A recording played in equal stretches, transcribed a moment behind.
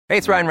Hey,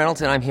 it's Ryan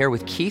Reynolds, and I'm here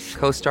with Keith,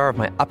 co-star of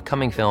my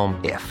upcoming film,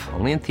 If,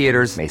 only in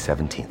theaters May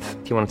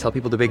 17th. Do you want to tell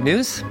people the big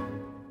news?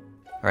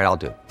 All right, I'll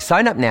do it.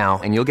 Sign up now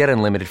and you'll get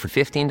unlimited for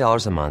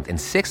 $15 a month and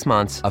 6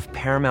 months of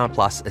Paramount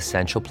Plus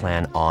Essential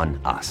Plan on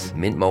us.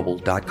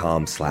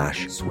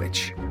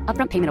 MintMobile.com/switch.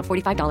 Upfront payment of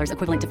 $45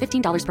 equivalent to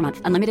 $15 per month.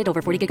 Unlimited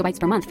over 40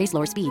 gigabytes per month. Face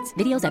lower speeds.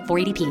 Videos at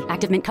 480p.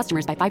 Active Mint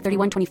customers by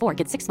 531.24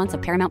 get 6 months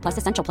of Paramount Plus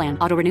Essential Plan.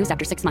 Auto renews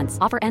after 6 months.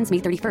 Offer ends May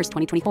 31st,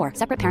 2024.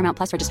 Separate Paramount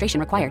Plus registration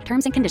required.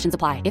 Terms and conditions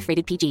apply if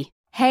rated PG.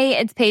 Hey,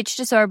 it's Paige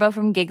DeSorbo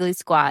from Giggly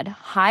Squad.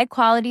 High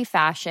quality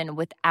fashion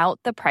without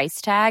the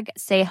price tag.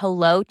 Say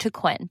hello to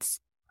Quince.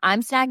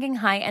 I'm snagging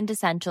high-end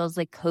essentials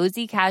like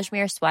cozy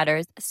cashmere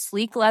sweaters,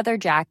 sleek leather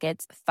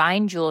jackets,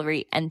 fine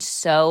jewelry, and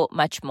so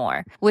much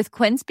more. With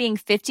Quince being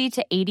 50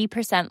 to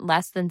 80%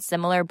 less than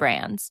similar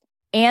brands.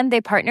 And they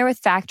partner with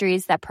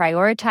factories that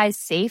prioritize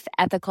safe,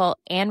 ethical,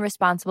 and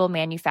responsible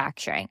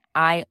manufacturing.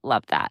 I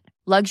love that.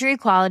 Luxury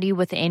quality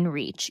within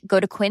reach. Go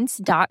to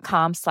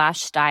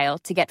quince.com/style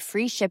to get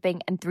free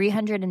shipping and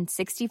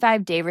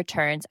 365-day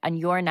returns on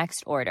your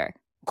next order.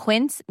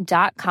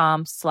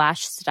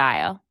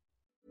 Quince.com/style.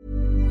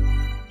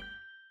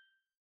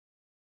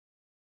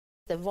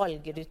 Det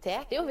valget du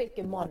tar, det jo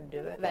hvilken mann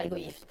du velger å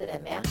gifte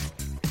deg med.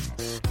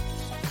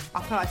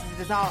 I feel like it's a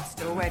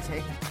disaster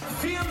already.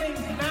 Feelings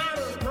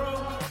matter, bro.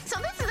 So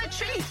this is a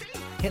treat.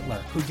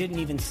 Hitler, who didn't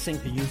even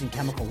think of using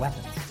chemical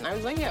weapons. I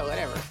was like, yeah,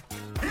 whatever.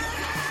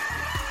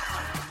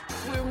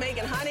 We were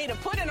making honey to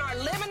put in our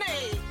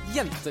lemonade.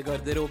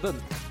 Jentegarderoben.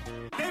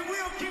 They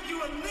will give you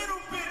a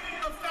little bit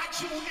of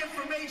factual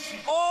information.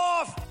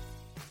 Off!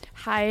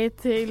 Hei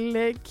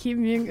til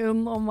Kim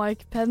Jong-un og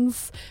Mike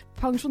Pence,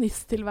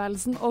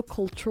 pensjonisttilværelsen og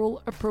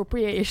cultural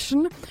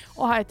appropriation,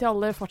 og hei til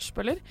alle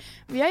fartsspiller.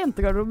 Vi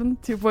Jentegarderoben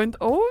 2.0,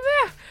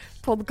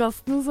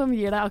 podcasten som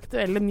gir deg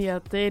aktuelle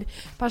nyheter,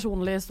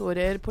 personlige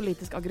historier,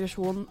 politisk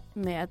aggresjon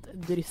med et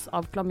dryss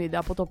av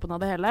klamydia på toppen av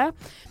det hele.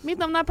 Mitt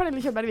navn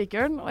Pernille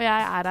Kjølberg-Vikørn, og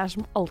jeg her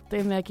som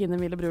alltid med Kine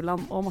Mille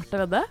Bruland og Marte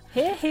Vedde.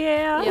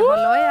 Ja,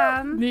 hallo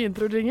igjen. Ny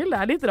intro-jingle.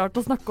 Det litt rart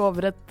å snakke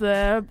over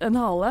en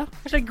hale.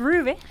 Kanskje det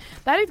groovy?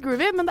 Det litt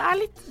groovy, men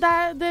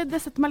det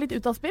setter meg litt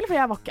ut av spill, for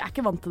jeg er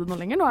ikke vant til det nå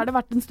lenger. Nå har det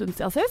vært en stund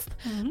siden sist,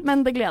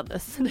 men det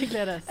gledes. Det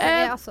gledes.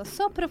 Det altså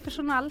så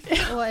profesjonelt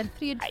og en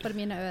fryd for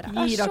mine ører.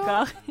 Gi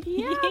dere.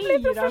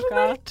 Jævlig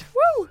profesjonelt.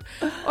 Wow.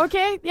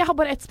 Ok, jeg har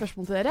bare ett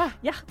spørsmål til dere.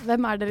 Ja.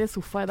 Hvem dere I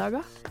sofa I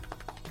dag da?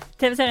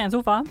 TV-serien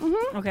Sofa?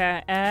 Ok,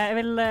 jeg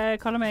vil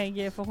kalle meg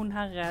for hun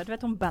her, du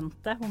vet hun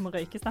Bente, hun med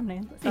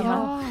røykestemningen.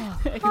 Ja.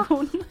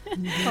 Hun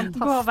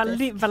går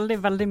veldig, veldig,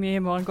 veldig mye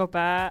I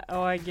morgenkåpet,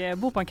 og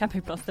bor på en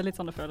campingplass. Det litt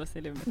sånn det føles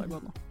I livet mitt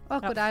akkurat nå.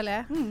 Hvor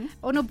deilig.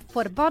 Og nå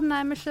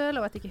forbanner jeg meg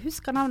selv, og at jeg ikke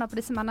husker navnene på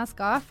disse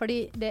menneskene,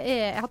 fordi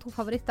jeg har 2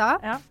 favoritter,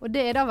 og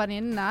det da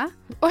venninnene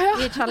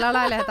I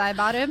kjellerleiligheten I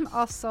Bærum.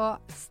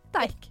 Altså,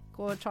 steik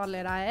hvor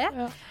Charlie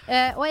de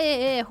og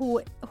jeg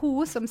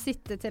hun som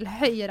sitter til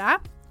høyre.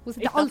 Hun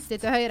sitter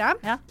alltid til høyre,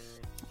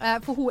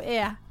 for hun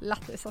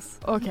lættis, altså.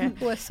 Okay.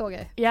 Hun så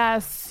gøy.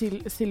 Jeg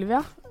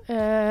Sylvia,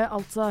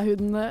 altså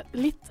hun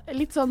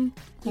litt sånn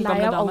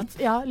lei av alt.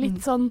 Ja,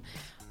 litt sånn,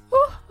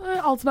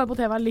 alt som på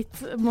TV litt,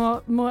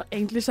 må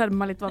egentlig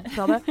skjerme meg litt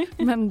fra det,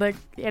 men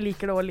jeg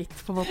liker det også litt,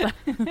 på en måte.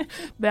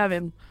 Det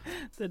min.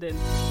 Det din.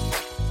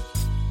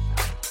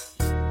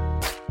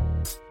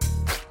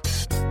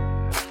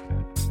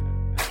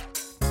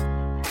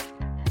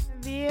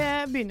 Vi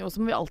begynner jo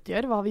som vi alltid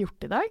gjør. Hva har vi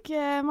gjort I dag?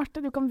 Marte,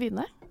 du kan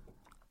begynne.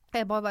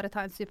 Jeg må bare ta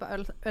en syp av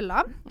øla.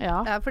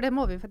 Ja. For det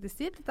må vi faktisk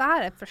si. Dette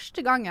her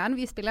første gangen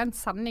vi spiller en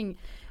sending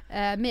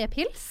med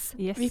pils.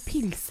 Yes. Vi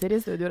pilser I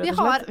studio, rett og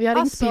slett. Vi har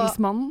ringt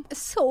pilsmannen.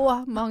 Så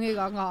mange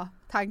ganger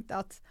tenkt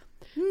at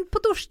på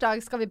torsdag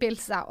skal vi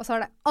pilse, og så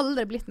har det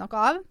aldri blitt noe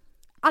av.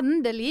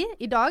 Endelig,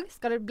 I dag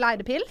ble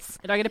det pils.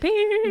 I dag det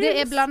pils.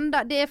 Det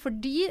blandet, det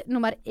fordi,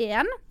 nummer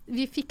 1,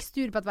 vi fikk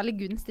studiet på et veldig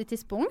gunstig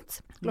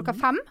tidspunkt, klokka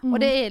 5,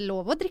 og det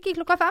lov å drikke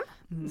klokka 5.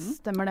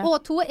 Stemmer det. Og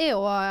 2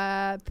 jo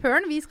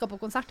Pørn, vi skal på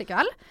konsert I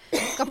kveld.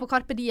 Vi skal på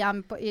Carpe Diem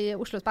I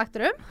Oslo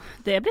Spektrum.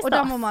 Det blir stas. Og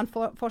da må man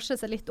forse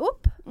seg litt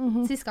opp.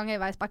 Sist gang jeg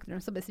var I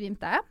Spektrum, så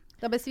besvimte jeg.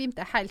 Da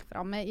besvimte jeg helt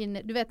fremme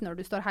du vet når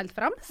du står helt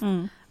fremst,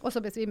 og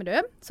så besvimer du.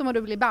 Så må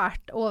du bli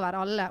bært over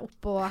alle opp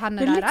på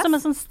hendene deres. Det litt som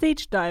en sånn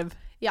stage dive.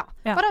 Ja,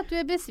 for at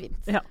du besvimt.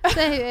 Ja. Så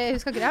jeg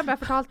husker ikke det, jeg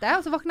bare fortalte det.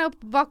 Og så våknet jeg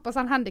opp bak på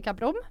sånn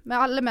handicap-rom med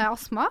alle med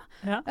astma,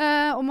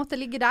 og måtte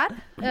ligge der.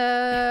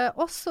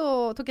 Og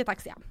så tok jeg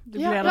taxi hjem.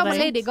 Det var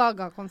Lady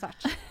Gaga-konsert.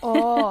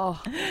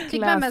 Fikk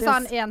med meg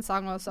sånn 1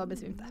 sang, og så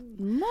besvimte.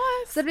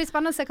 Nice. Så det blir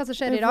spennende å se hva som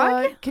skjer I dag. dag.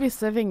 Du får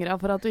krysse fingrene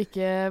for at du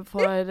ikke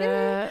får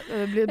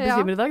bli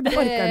besvimer I dag. Det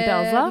orker ikke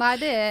altså. Nei,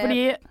 det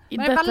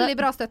er veldig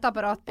bra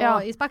støtteapparat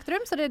I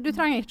Spektrum, så du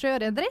trenger ikke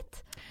gjøre en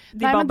dritt.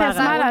 Nei, men det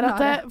som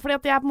at fordi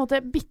at jeg på en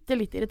måte bitte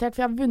litt irritert,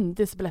 for jeg har vunnet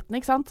disse billettene,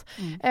 ikke sant?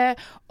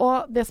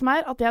 Og det som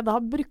at jeg da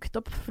har brukt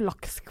opp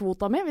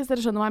flakskvota mi, hvis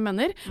dere skjønner hva jeg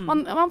mener.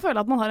 Man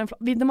føler at man har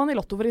vinner man i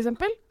Lotto for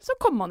eksempel, så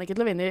kommer man ikke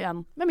til å vinne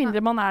igjen. Med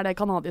mindre man det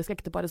kanadiske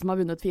ekteparet som har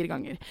vunnet 4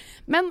 ganger.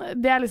 Men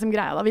det liksom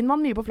greia da. Vinner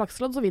man mye på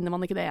flakslodd, så vinner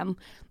man ikke det igjen.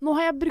 Nå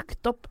har jeg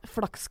brukt opp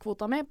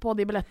flakskvota mi på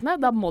de billettene,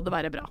 da må det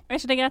være bra.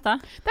 Ikke det greit da?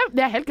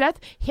 Det helt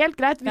greit. Helt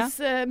greit hvis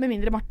med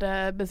mindre Marte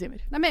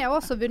besvimer. Nei, men jeg har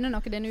også vunnet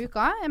noe denne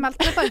uka. Jeg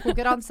meldte meg på en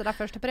konkurranse der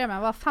første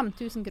premien var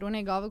 5.000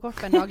 kroner i gavekort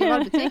på en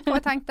dagligvarebutikk, og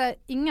jeg tenkte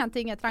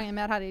ingenting jeg trenger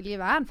mer her i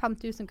livet enn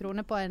 5.000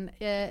 kroner på en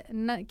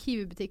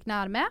Kiwi-butikk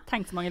nær meg.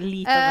 Tenk så mange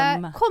liter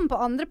rømme. Kom på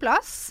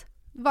andreplass,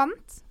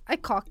 vant en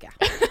kake.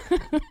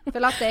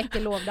 For at det ikke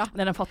lov da.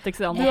 Det den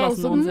fattigste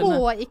andreplassen noensinne. Så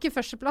må ikke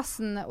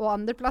førsteplassen og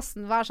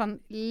andreplassen være sånn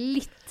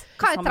litt...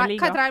 Hva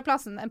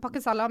tredjeplassen? En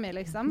pakke salami,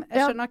 liksom?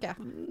 Jeg skjønner ikke.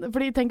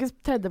 Fordi tenk hvis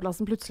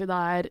tredjeplassen plutselig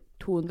da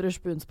 200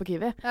 spuns på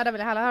Kiwi. Ja, det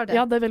vil jeg heller ha det.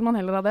 Ja, det vil man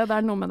heller ha det. Det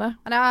noe med det.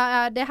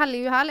 Det hell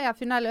i uhell. Jeg har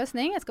funnet en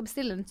løsning. Jeg skal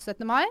bestille den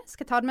 17. mai.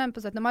 Skal ta den med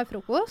på 17.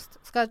 mai-frokost.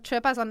 Skal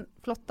kjøpe en sånn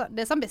flott...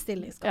 Det sånn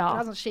bestillingsskap.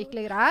 Det sånn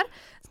skikkelig greier.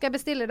 Skal jeg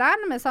bestille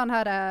den med sånn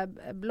her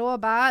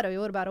blåbær og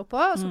jordbær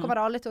oppå, så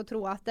kommer alle til å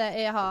tro at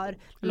jeg har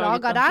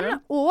laget den,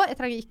 og jeg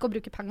trenger ikke å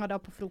bruke penger da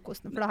på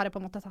frokosten, for da har jeg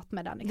på en måte tatt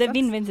med den. Det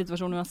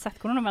vinn-vinn-situasjon uansett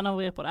hvordan du venner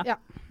og vrir på det. Ja.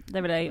 Det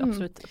vil jeg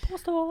absolutt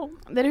påstå.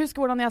 Dere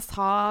husker hvordan jeg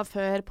sa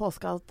før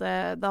påske at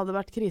det hadde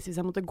vært krise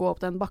hvis jeg måtte gå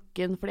opp den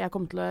bakken fordi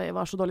jeg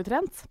var så dårlig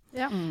trent?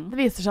 Ja. Det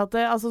viser seg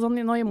at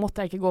nå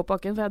måtte jeg ikke gå opp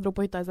bakken, for jeg dro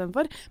på hytta i stedet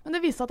for, men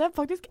det viser seg at jeg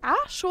faktisk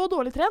så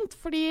dårlig trent,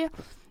 fordi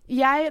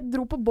jeg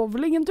dro på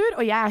bowling en tur,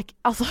 og jeg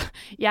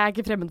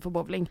ikke fremmed for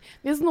bowling.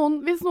 Hvis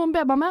noen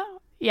ber meg med,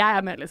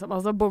 jeg med liksom.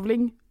 Altså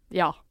bowling,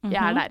 ja,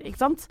 jeg der,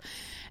 ikke sant?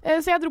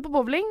 Så jeg dro på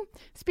bowling,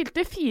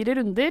 spilte 4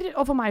 runder,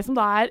 og for meg som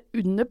da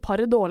under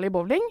paret dårlig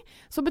bowling,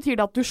 så betyr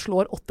det at du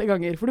slår 80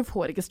 ganger, for du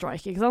får ikke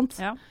strike, ikke sant?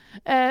 Ja.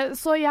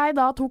 Så jeg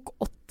da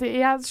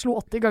jeg slo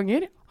 80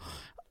 ganger,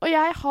 og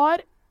jeg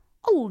har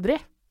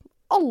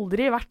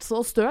aldri vært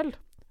så støl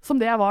som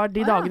det jeg var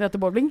de dagene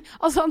etter bowling.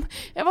 Altså,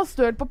 jeg var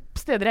støl på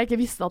steder jeg ikke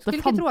visste at det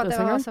fantes. Skulle ikke tro at det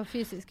var så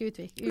fysisk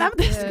utvikling. Nei, men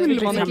det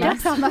skulle man ikke.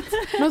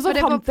 Men så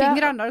det på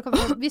fingrene,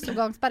 hvis du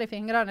gangsperrer i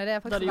fingrene,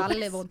 det faktisk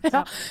veldig vondt.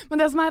 Ja.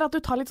 Men det som at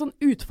du tar litt sånn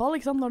utfall,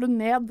 ikke sant, når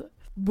du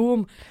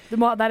boom. Det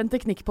en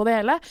teknikk på det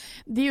hele.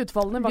 De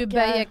utfallene var ikke... Du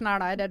bøyer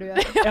knærne i det du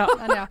gjør. Ja.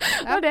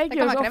 Det det jeg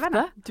ikke gjør så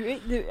ofte.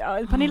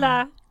 Pernille,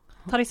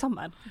 ta deg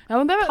sammen. Ja,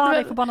 ta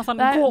deg forbannet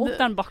sånn, gå opp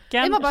den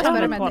bakken. Jeg må bare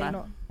spørre meg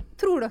nå.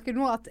 Tror dere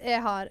nå at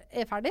jeg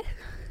er ferdig?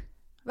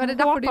 Var det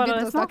derfor du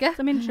begynte å snakke?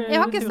 Jeg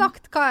har ikke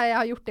sagt hva jeg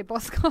har gjort i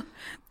påska.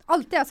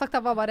 Alt jeg har sagt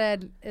var bare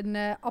en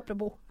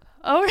apropos.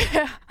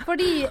 Okay.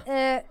 Fordi,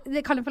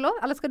 kan jeg få lov?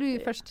 Eller skal du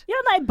først? Ja,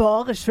 nei,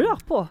 bare kjør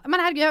på. Men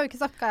herregud, jeg har jo ikke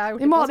sagt hva jeg har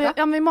gjort i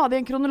påska. Vi må ha det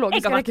i en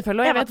kronologisk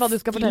rekkefølge, og jeg vet hva du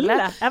skal fortelle.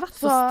 Jeg har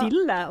vært så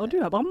stille, og du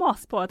har bare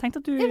mas på. Jeg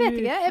tenkte at du... Jeg vet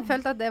ikke, jeg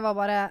følte at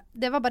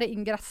det var bare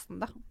ingressen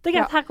da. Det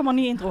greit, her kommer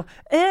en ny intro.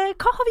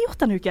 Hva har vi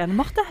gjort denne uken?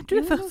 Marte, du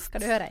først.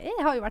 Skal du høre?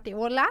 Jeg har jo vært i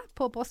Åle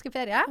på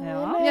påskeferie.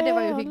 Ja, det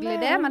var jo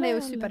hyggelig det, men det er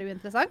jo super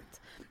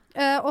uinteressant.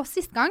 Og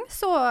sist gang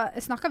så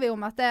snakket vi om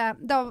at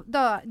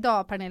da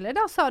Pernille,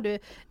 da sa du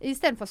i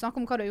stedet for å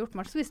snakke om hva du har gjort,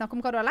 Marte, så vi snakke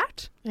om hva du har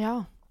lært. Ja.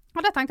 Og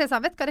da tenkte jeg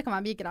sånn, vet du hva, det kan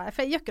være mye greier,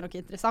 for jeg gjør ikke noe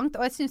interessant,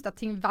 og jeg synes at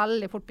ting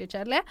veldig fort blir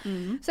kjedelig.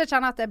 Så jeg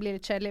kjenner at det blir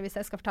litt kjedelig hvis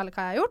jeg skal fortelle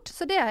hva jeg har gjort.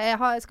 Så det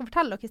jeg skal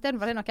fortelle dere i stedet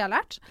for det noe jeg har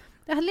lært,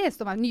 jeg har lest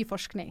om en ny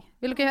forskning.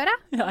 Vil dere høre?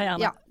 Ja,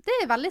 gjerne. Ja, det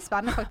er veldig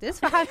spennende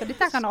faktisk, for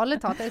dette kan alle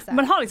ta til seg.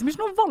 Men har liksom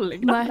ikke noe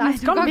valg da. Nei,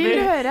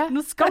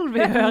 nå skal vi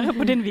høre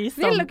på din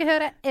visdom. Vil dere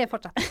høre? Jeg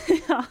fortsetter.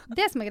 Ja.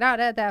 Det som er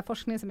greia, det er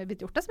forskning som er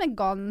blitt gjort, det som er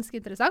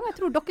ganske interessant, og jeg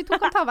tror dere to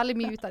kan ta veldig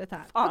mye ut av dette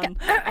her.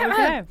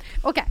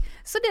 Ok,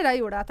 så det de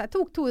gjorde, at jeg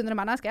tok 200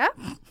 mennesker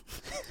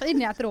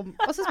inn i et rom,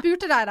 og så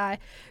spurte de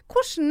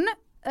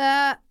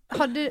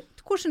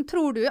hvordan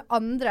tror du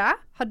andre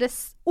hadde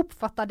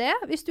oppfattet det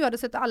hvis du hadde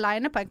sittet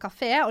alene på en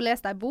kafé og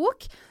lest en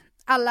bok,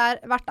 eller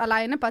vært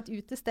alene på et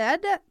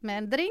utested med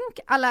en drink,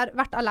 eller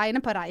vært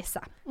alene på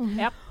reise.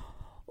 Ja.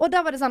 Og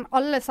da var det sånn,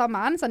 alle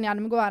sammen, sånn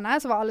gjennomgående,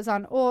 så var alle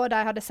sånn, de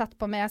hadde sett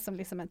på meg som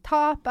liksom en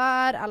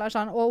taper, eller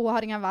sånn, hun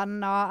har ingen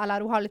venner,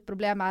 eller hun har litt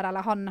problemer,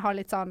 eller han har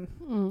litt sånn,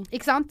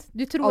 ikke sant?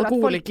 Du tror at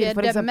folk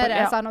dømmer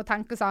det sånn, og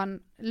tenker sånn,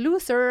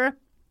 loser.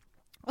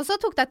 Og så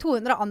tok de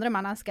 200 andre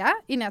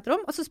mennesker inn i et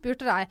rom, og så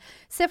spurte de,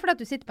 se for deg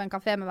at du sitter på en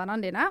kafé med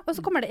vennene dine, og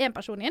så kommer det en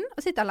person inn,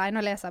 og sitter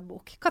alene og leser en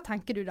bok. Hva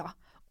tenker du da?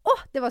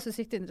 Det var så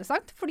sykt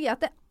interessant, fordi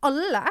at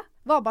alle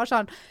var bare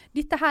sånn,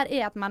 dette her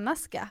er et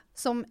menneske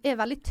som er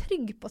veldig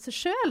trygg på seg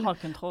selv,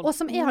 og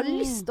som jeg har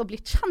lyst til å bli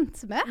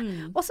kjent med,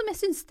 og som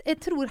jeg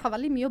tror har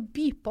veldig mye å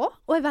by på,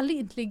 og er veldig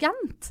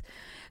intelligent.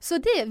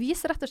 Så det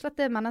viser rett og slett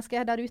det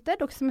mennesket der ute,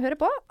 dere som hører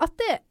på, at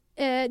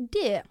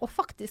det å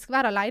faktisk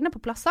være alene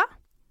på plasser,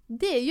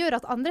 det gjør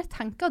at andre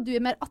tenker at du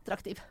er mer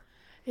attraktiv.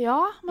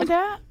 Ja, men det...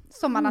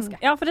 Som menneske.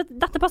 Ja, for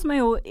dette passer meg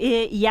jo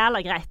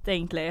jævla greit,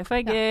 egentlig.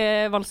 For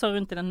jeg valser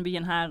rundt i denne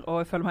byen her, og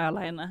jeg føler meg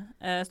alene.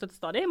 Støtter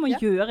stadig. Jeg må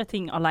gjøre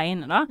ting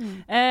alene, da.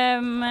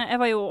 Jeg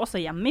var jo også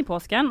hjemme i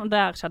påsken, og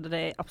der skjedde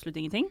det absolutt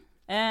ingenting.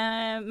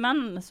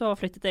 Men så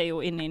flyttet jeg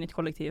jo inn i nytt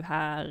kollektiv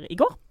her I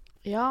går.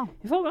 Ja.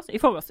 I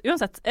forgårs.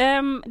 Uansett.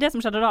 Det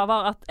som skjedde da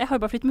var at jeg har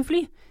jo bare flyttet med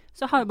fly,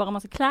 så jeg har jo bare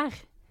masse klær.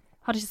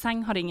 Hadde ikke seng,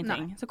 hadde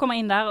ingenting. Nei. Så kom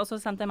jeg inn der, og så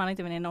sendte jeg melding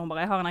til venninne, og hun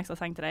bare, jeg har en ekstra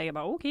seng til deg. Jeg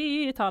bare, ok,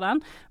 ta den.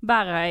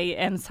 Bærer jeg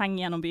en seng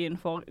gjennom byen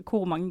for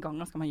hvor mange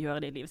ganger skal man gjøre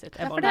det I livet sitt?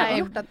 Ja, for det har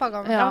jeg gjort et par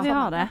ganger. Ja, vi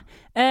har det.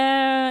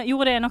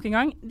 Gjorde det nok en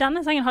gang.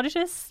 Denne sengen hadde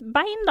ikke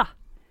bein da.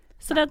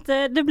 Så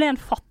det ble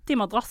en fattig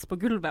madrass på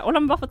gulvet. Og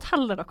la meg bare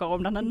fortelle dere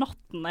om denne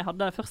natten jeg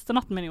hadde, første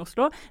natten min I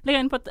Oslo.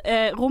 Ligger inne på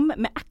et rom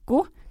med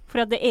ekko,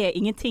 fordi at det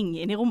ingenting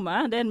inne I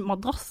rommet. Det en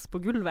madrass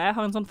på gulvet. Jeg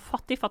har en sånn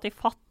fattig,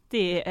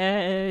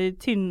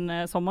 tynn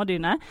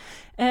sommerdyne.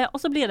 Og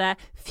så blir det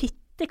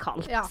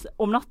fittekaldt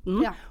om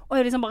natten. Ja. Og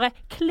jeg liksom bare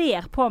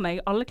kler på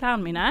meg alle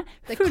klærne mine.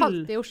 Det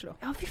kaldt I Oslo.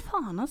 Ja, fy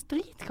faen, altså,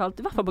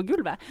 dritkaldt. I hvert fall på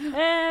gulvet.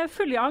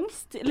 Full I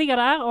angst.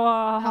 Ligger der og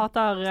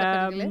hater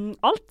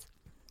alt.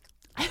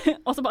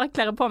 Og så bare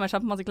kler jeg på meg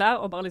kjempemasse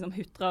klær og bare liksom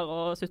hutrer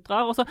og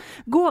sutrer. Og så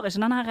går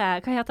ikke den her,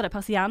 hva heter det,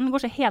 persiennen,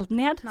 går ikke helt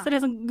ned. Nei. Så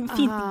det sånn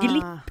fint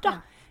glipp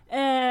da.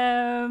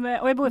 Og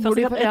jeg bor I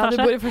første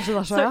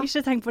etasje, så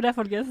ikke tenk på det,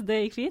 folkens. Det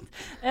gikk fint.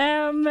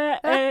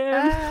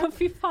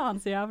 Fy faen,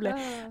 så jævlig.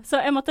 Så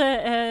jeg måtte,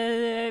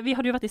 vi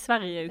hadde jo vært I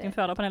Sverige uken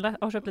før da, Pernille,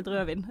 og kjøpt litt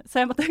rødvin. Så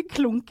jeg måtte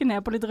klunke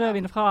ned på litt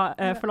rødvin fra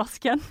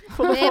flasken.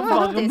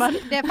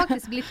 Det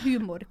faktisk blitt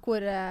humor,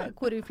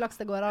 hvor uflaks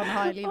det går an å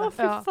ha I livet.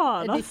 Fy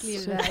faen, ditt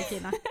liv,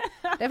 Kine.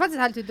 Det faktisk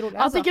helt utrolig.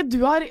 Altså ikke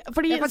du har,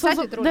 fordi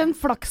den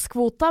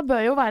flakskvota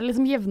bør jo være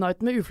liksom jevna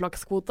ut med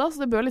uflakskvota,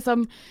 så det bør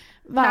liksom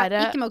være...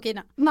 Nei, ikke med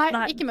Okine. Nei,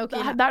 ikke med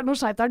Okine. Det noe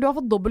skjeit der. Du har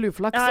fått dobbelt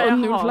uflaks og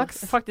null flaks.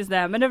 Faktisk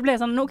det. Men det ble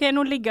sånn, ok,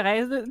 nå ligger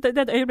jeg... Det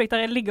et øyeblikk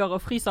der jeg ligger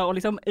og fryser og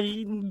liksom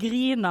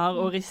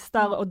griner og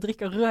rister og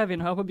drikker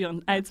rødvin og hører på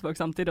Bjørn Eidsvåg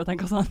samtidig og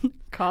tenker sånn,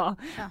 hva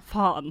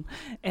faen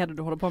det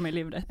du holder på med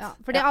I livet ditt? Ja,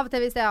 fordi av og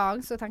til hvis jeg har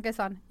angst, så tenker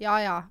jeg sånn, jeg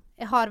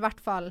har I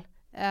hvert fall...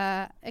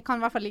 jeg kan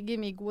I hvert fall ligge I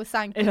min gode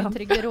seng på en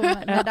trygge rom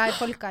med de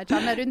folka jeg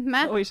kjenner rundt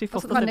meg og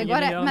så kan det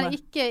gå, men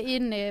ikke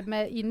inn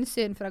med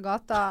innsyn fra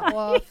gata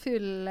og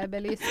full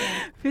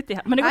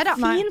belysning men det går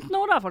fint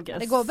nå da,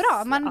 folkens. Det går bra,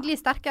 man blir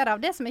sterkere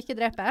av det som ikke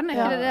dreper en,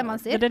 ikke det man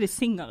sier? Det det de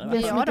synger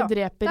det som ikke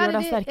dreper gjør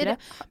deg sterkere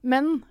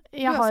men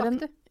jeg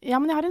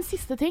har en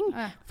siste ting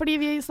fordi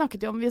vi snakker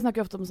jo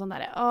ofte om sånn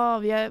der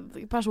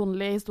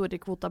personlig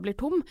historiekvota blir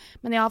tom,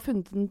 men jeg har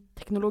funnet en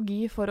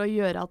teknologi for å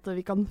gjøre at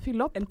vi kan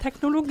fylle opp. En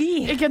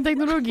teknologi? Ikke en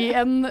teknologi,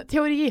 en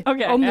teori,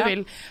 om du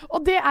vil.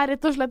 Og det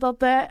rett og slett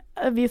at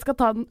vi skal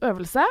ta en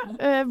øvelse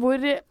hvor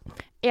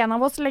en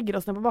av oss legger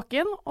oss ned på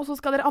bakken, og så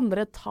skal dere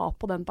andre ta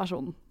på den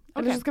personen.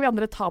 Eller så skal vi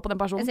andre ta på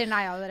den personen. Jeg sier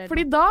nei allerede.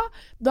 Fordi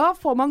da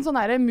får man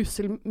sånn der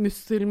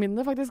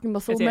muskelminne, faktisk,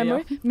 muscle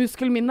memory,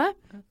 muskelminne,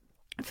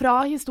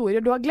 fra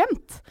historier du har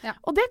glemt. Ja.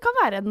 Og det kan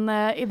være en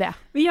idé.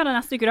 Vi gjør det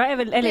neste uke da.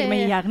 Jeg legger meg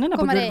gjerne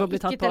på gulvet og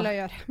blir tatt på. Det kommer jeg ikke til å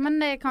gjøre. Men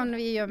det kan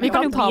vi gjøre. Du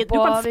kan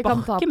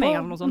sparke meg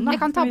eller noe sånt.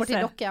 Jeg kan ta bort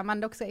til dere, men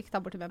dere skal ikke ta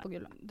bort til meg på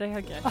gulvet. Det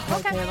helt greit.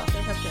 Okay. Det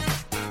helt greit.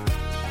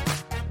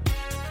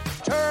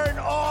 Turn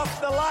off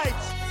the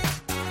lights!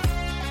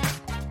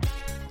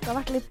 Det har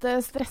vært litt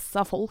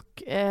stresset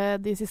folk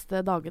de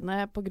siste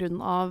dagene på grunn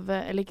av,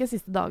 eller ikke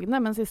siste dagene,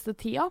 men siste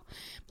tida,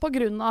 på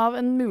grunn av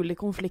en mulig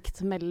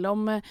konflikt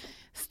mellom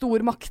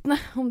stormaktene,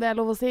 om det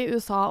lov å si,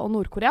 USA og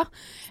Nord-Korea.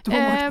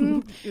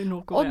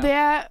 Og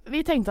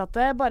vi tenkte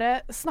at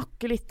bare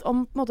snakke litt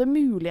om på en måte,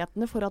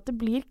 mulighetene for at det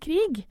blir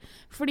krig.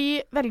 Fordi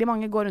veldig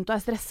mange går rundt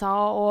og stresset,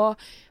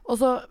 og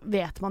så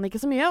vet man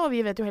ikke så mye, og vi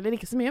vet jo heller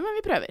ikke så mye, men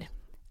vi prøver.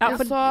 Ja,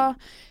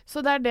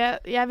 så det det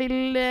jeg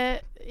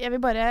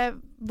vil bare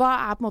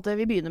hva på en måte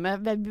vi begynner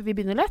med? Vi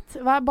begynner lett.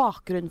 Hva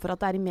bakgrunnen for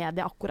at det I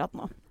media akkurat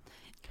nå?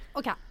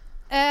 Ok,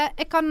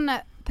 jeg kan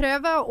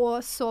prøve å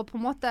så på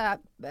en måte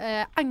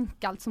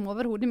enkelt som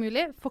overhodet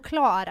mulig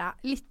forklare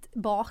litt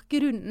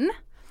bakgrunnen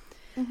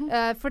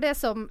for det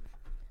som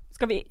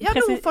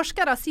noen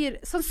forskere sier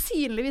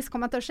sannsynligvis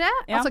kommer til å skje,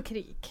 altså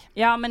krig.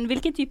 Ja, men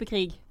hvilken type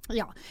krig?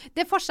 Ja,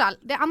 det forskjell.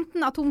 Det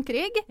enten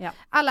atomkrig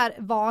eller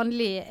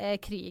vanlig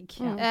krig.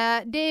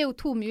 Det jo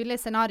to mulige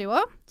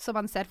scenarioer som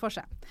man ser for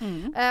seg.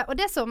 Og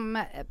det som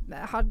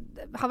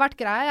har vært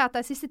greia at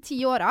de siste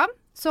 10 årene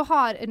så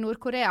har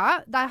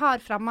Nord-Korea, de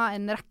har fremmet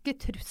en rekke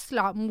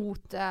trusler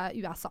mot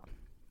USA.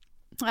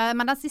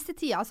 Men den siste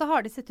tida så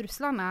har disse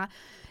truslene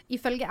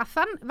ifølge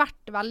FN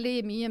vært veldig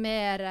mye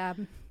mer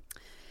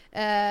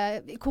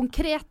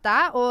konkrete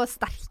og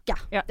sterke.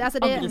 Ja, det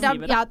har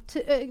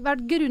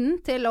vært grunn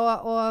til å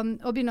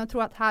begynne å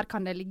tro at her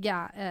kan det ligge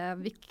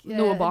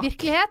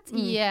virkelighet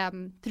I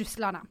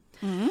truslene.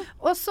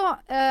 Og så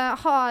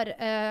har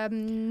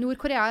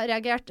Nord-Korea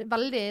reagert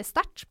veldig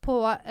sterkt på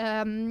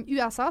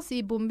USAs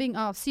bombing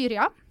av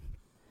Syria.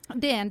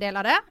 Det en del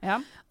av det. Ja.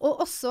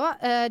 Og også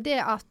det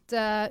at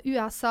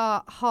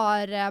USA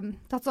har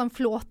tatt sånn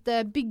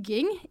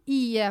flåtebygging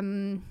I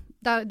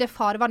det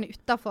farvannet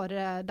utenfor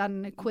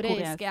den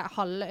koreiske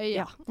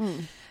halvøya.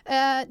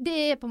 Det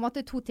på en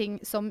måte to ting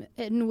som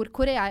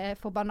Nord-Korea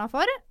forbannet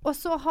for. Og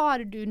så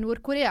har du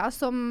Nord-Korea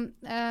som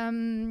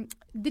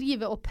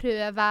driver og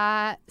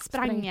prøver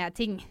sprenge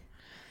ting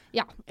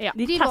Ja.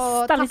 De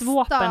tester litt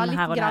våpen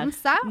her og der.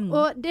 Grenser,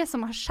 og det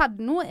som har skjedd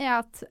nå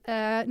at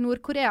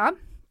Nord-Korea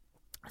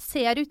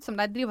ser ut som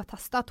de driver og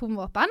tester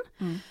atomvåpen.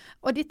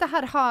 Og dette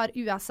her har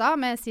USA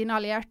med sine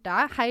allierte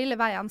hele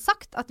veien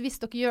sagt at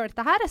hvis dere gjør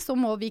dette her, så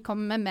må vi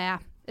komme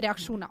med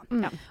reaksjoner.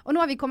 Og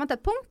nå har vi kommet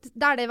til et punkt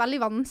der det er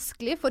veldig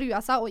vanskelig for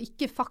USA å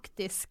ikke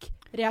faktisk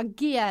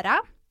reagere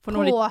for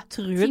nå har de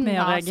truet med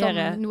å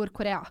reagere. Som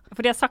Nord-Korea.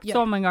 For de har sagt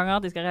så mange ganger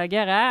at de skal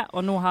reagere,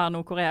 og nå har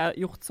Nord-Korea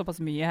gjort såpass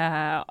mye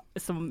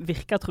som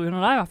virker truende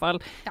da, i hvert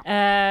fall,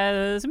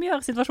 som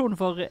gjør situasjonen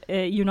for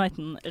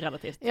Uniten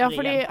relativt Ja,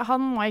 fordi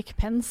Mike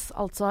Pence,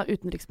 altså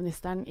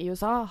utenriksministeren i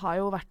USA, har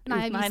jo vært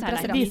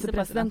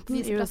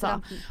visepresidenten i USA,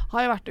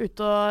 har jo vært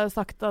ute og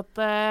sagt at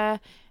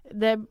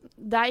det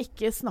er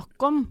ikke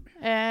snakk om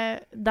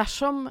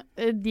dersom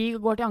de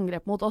går til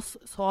angrep mot oss,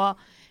 så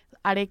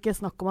er det ikke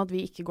snakk om at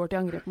vi ikke går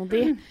til angrep mot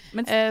de.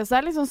 Så det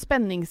er litt sånn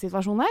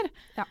spenningssituasjon her.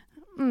 Ja.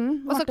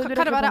 Og så kan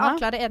det bare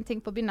avklare en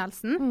ting på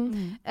begynnelsen.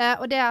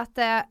 Og det er at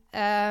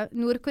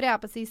Nord-Korea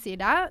på sin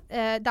side,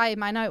 de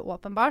mener jo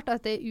åpenbart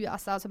at det er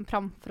USA som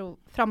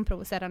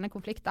framprovoserer denne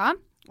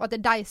konflikten, og at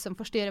det er de som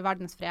forstyrrer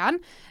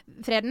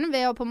verdensfreden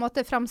ved å på en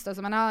måte framstå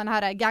som en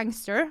her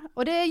gangster.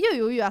 Og det gjør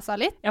jo USA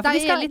litt. Ja, for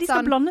de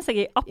skal blande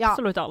seg i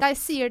absolutt alt. De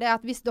sier det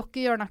at hvis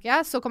dere gjør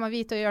noe, så kommer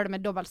vi til å gjøre det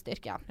med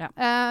dobbeltstyrke. Ja.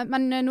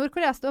 Men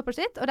Nord-Korea står på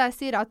sitt, og de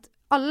sier at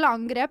alle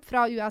angrep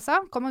fra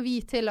USA kommer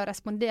vi til å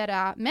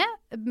respondere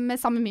med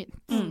samme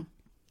mynt.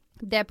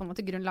 Det er på en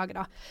måte grunnlaget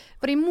da.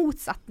 For i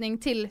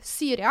motsetning til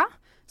Syria,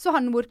 så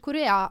har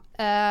Nord-Korea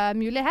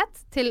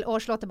mulighet til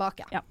å slå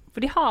tilbake. Ja,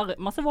 for de har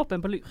masse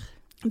våpen på lur.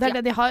 Det er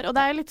det de har, og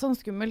det er litt sånn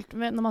skummelt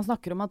når man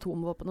snakker om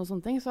atomvåpen og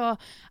sånne ting, så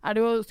er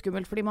det jo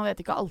skummelt fordi man vet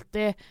ikke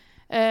alltid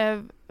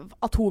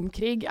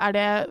atomkrig er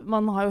det,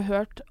 man har jo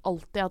hørt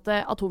alltid at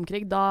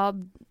atomkrig, da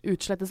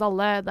utslettes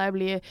alle, der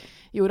blir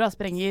jorda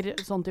sprenger,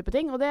 sånn type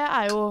ting, og det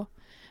er jo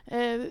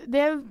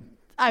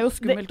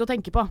skummelt å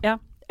tenke på.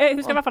 Ja. Jeg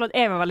husker i hvert fall at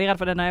jeg var veldig redd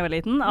for det da jeg var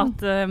liten,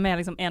 at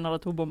med liksom en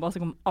eller to bomber så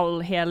kom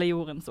hele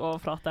jordens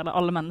overflate, eller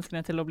alle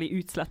menneskene til å bli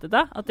utslettet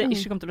da, at det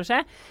ikke kom til å skje.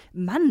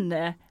 Men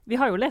vi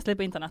har jo lest litt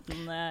på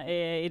internetten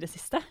i det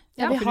siste.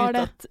 Ja, vi har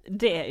det. At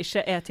det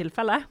ikke er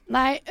tilfellet.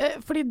 Nei,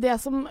 fordi det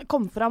som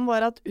kom fram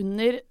var at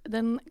under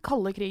den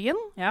kalde krigen,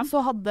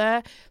 så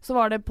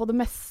var det på det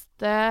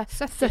meste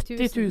 70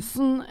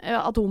 000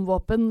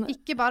 atomvåpen.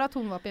 Ikke bare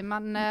atomvåpen,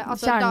 men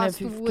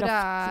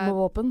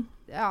kjernekraftvåpen.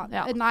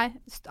 Nei,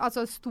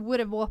 altså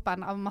store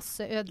våpen av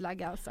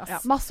masseødeleggelse.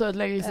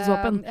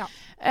 Masseødeleggelsesvåpen.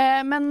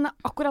 Men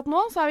akkurat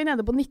nå så er vi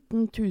nede på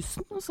 19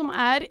 000, som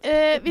er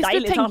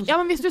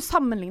hvis du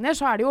sammenligner,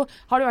 så har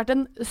det vært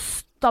en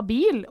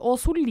stabil og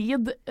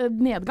solid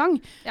nedgang,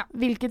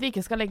 hvilket vi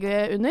ikke skal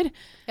legge under.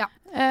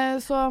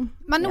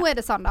 Men nå er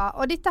det sånn da,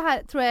 og dette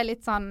her tror jeg er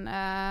litt sånn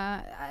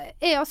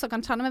jeg også kan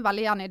kjenne meg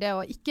veldig igjen i det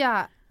å ikke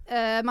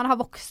man har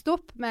vokst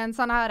opp med en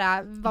sånn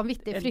her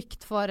vanvittig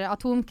frykt for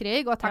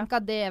atomkrig og tenker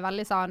at det er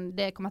veldig sånn,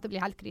 det kommer til å bli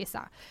helt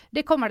krise.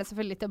 Det kommer det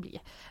selvfølgelig til å bli.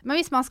 Men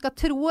hvis man skal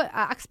tro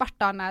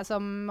ekspertene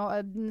som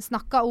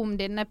snakker om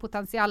denne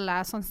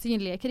potensielle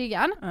sannsynlige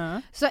krigen,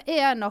 så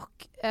er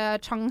nok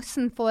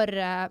sjansen for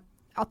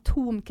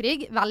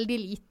atomkrig veldig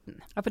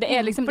liten. Ja, for det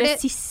er liksom det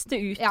siste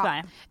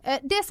utvei.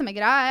 Det som er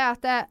greia er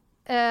at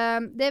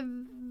det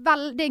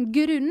er en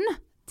grunn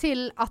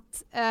til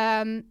at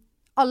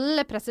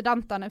alle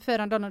presidentene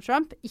før Donald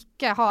Trump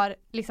ikke har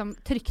liksom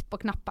trykt på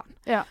knappen.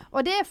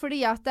 Og det er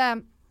fordi at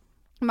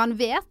man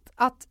vet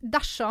at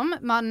dersom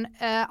man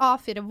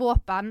avfyrer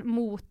våpen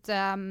mot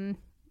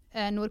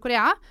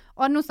Nord-Korea,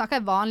 og nå snakker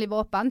jeg vanlig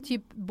våpen,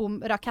 typ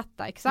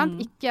raketter, ikke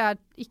sant?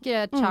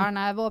 Ikke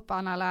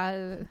kjernevåpen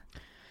eller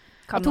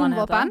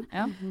atomvåpen,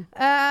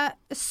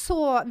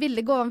 så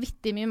vil det gå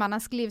vanvittig mye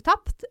menneskeliv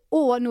tapt,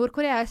 og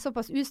Nord-Korea er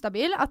såpass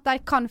ustabil at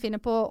de kan finne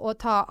på å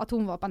ta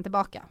atomvåpen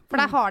tilbake. For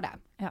de har det.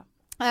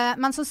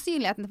 Men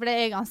sannsynligheten for det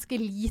er ganske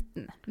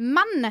liten.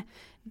 Men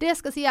det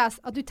skal sies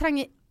at du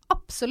trenger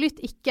absolutt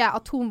ikke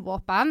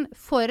atomvåpen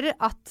for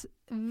at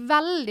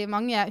veldig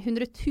mange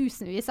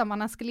hundretusenvis av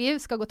menneskeliv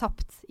skal gå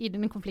tapt i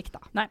denne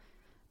konflikten. Nei.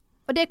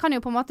 Og det kan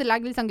jo på en måte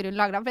legge litt sånn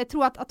grunnlag da, for jeg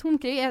tror at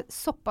atomkrig er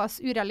såpass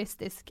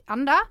urealistisk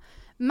enda,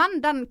 men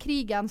den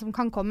krigen som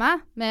kan komme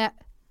med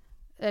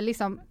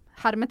liksom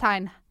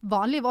hermetegn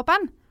vanlige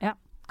våpen,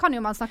 kan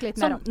jo man snakke litt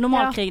mer om. Sånn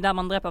normal krig der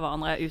man dreper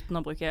hverandre uten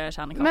å bruke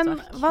kjernekraftverk.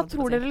 Men hva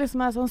tror dere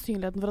liksom er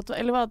sannsynligheten for at,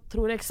 eller hva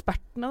tror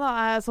ekspertene da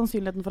er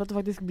sannsynligheten for at det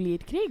faktisk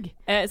blir krig?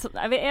 Jeg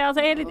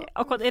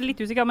er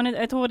litt usikker, men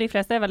jeg tror de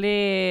fleste er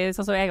veldig,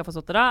 sånn som jeg har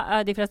forstått det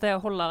da, de fleste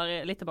holder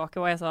litt tilbake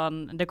og er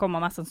sånn, det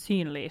kommer mest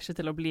sannsynlig ikke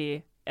til å bli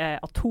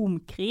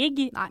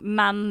atomkrig,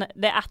 men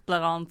det er et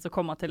eller annet som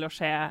kommer til å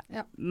skje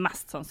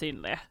mest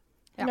sannsynlig.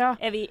 Ja.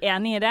 Er vi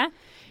enige i det?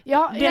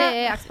 Ja, det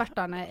er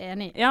ekspertene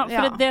enige i. Ja,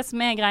 for det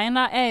som er greien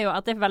da, er jo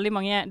at det er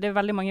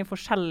veldig mange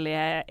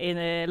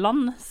forskjellige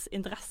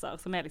landsinteresser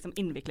som er liksom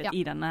innviklet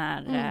i denne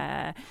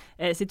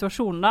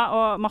situasjonen da.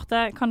 Og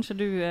Marte, kanskje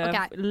du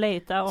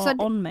later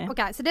og on me?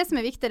 Ok, så det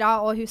som er viktig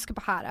da å huske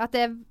på her, at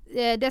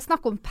det er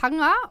snakk om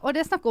penger, og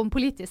det er snakk om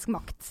politisk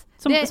makt.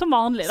 Som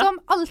vanlig da?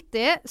 Som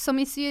alltid, som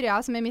i Syria,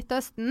 som i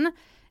Midtøsten,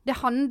 det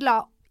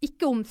handler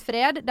ikke om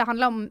fred, det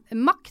handler om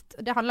makt,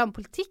 det handler om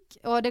politikk,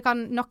 og det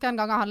kan noen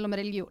ganger handle om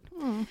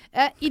religion.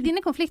 I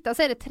denne konflikten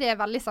så er det 3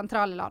 veldig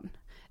sentrale land.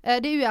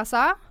 Det er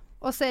USA,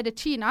 og så er det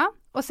Kina,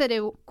 og så er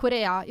det jo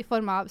Korea i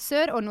form av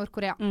Sør- og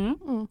Nord-Korea.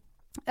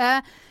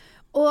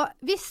 Og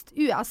hvis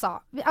USA,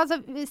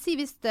 altså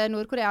hvis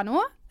Nord-Korea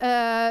nå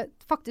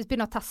faktisk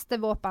begynner å teste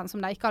våpen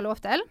som de ikke har lov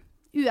til,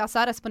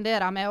 USA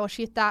responderer med å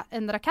skyte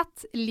en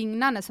rakett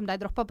lignende som de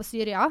droppet på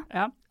Syria.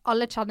 Ja.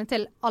 Alle kjenner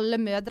til alle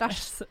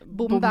mødres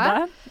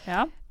bomber.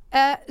 Ja.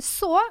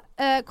 Så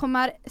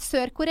kommer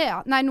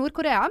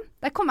Nord-Korea.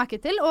 De kommer ikke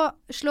til å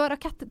slå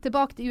rakett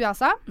tilbake til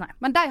USA,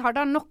 men de har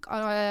da nok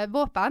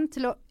våpen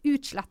til å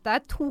utslette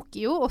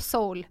Tokyo og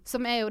Seoul,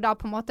 som er jo da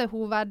på en måte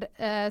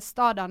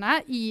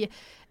hovedstadene i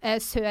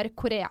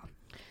Sør-Korea.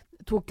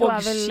 Tokyo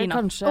er vel Kina.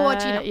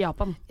 Kanskje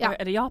Japan. Ja.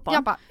 Er det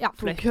Japan? Ja.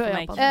 Tokyo er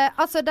Japan.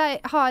 Altså, de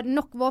har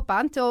nok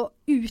våpen til å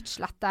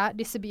utslette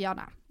disse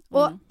byene.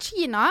 Og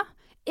Kina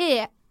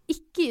er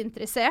ikke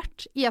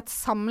interessert i et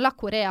samlet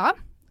Korea.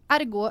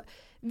 Ergo,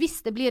 hvis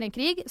det blir en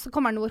krig, så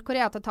kommer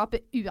Nord-Korea til å tape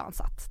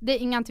uansett. Det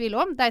er ingen tvil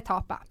om, de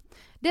taper.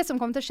 Det som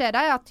kommer til å skje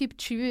er at typ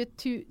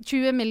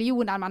 20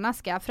 millioner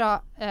mennesker fra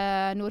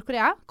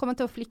Nord-Korea kommer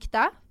til å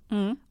flykte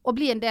og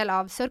bli en del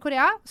av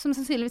Sør-Korea, som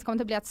sannsynligvis kommer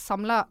til å bli et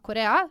samlet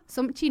Korea,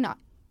 som Kina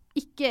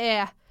ikke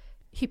er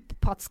hypp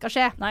på at skal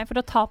skje. Nei, for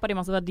da taper de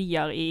masse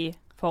verdier i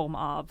form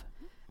av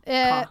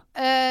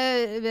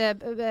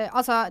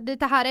altså,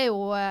 dette her er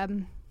jo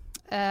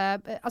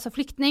altså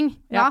flyktning,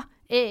 er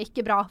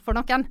ikke bra for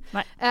noen.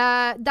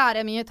 Der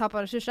er mye tap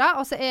av ressurser,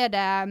 og så er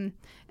det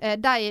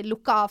de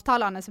lukka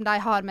avtalene som de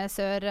har med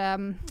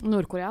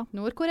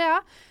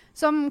Nord-Korea,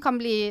 som kan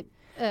bli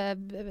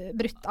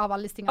brutt av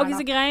alle disse tingene. Ok,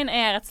 så greien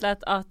er rett og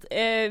slett at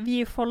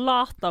vi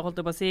forlater, holdt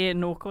jeg på å si,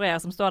 Nord-Korea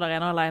som står der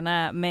ene alene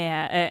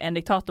med en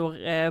diktator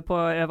på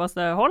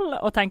øverste hold,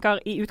 og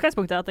tenker i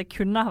utgangspunktet at det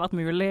kunne ha vært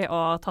mulig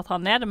å tatt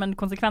han ned, men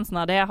konsekvensen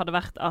av det hadde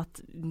vært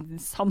at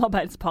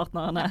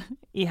samarbeidspartnerne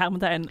i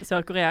hermetegn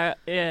Sør-Korea,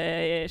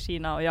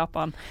 Kina og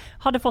Japan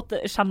hadde fått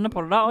kjenne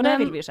på det da, og det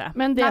vil vi ikke.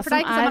 Men det for det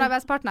er ikke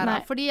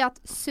samarbeidspartnere, fordi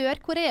at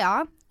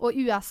Sør-Korea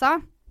og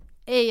USA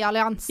er i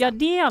allianse. Ja,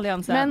 de er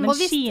allianse, men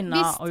Kina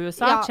og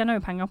USA tjener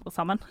jo penger på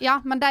sammen. Ja,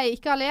 men de er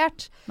ikke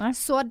alliert.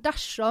 Så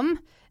dersom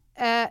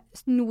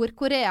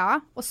Nord-Korea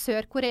og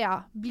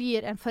Sør-Korea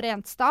blir en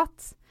forent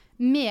stat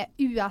med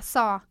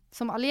USA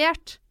som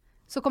alliert,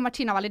 så kommer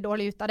Kina veldig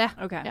dårlig ut av det.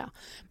 Ja.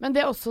 Men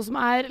det også som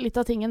er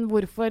litt av tingen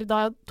hvorfor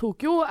da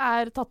Tokyo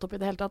er tatt opp i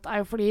det hele tatt,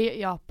 er jo fordi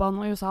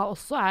Japan og USA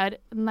også er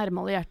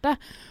nærme allierte.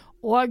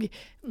 Og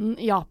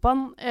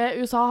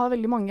USA har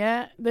veldig mange,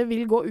 det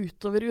vil gå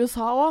utover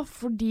USA også,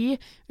 fordi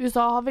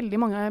USA har veldig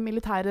mange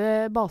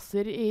militære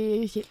baser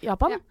i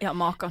Japan.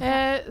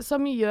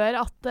 Som gjør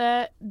at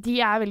de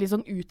er veldig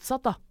sånn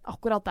utsatt da,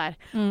 akkurat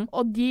der.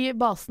 Og de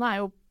basene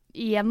er jo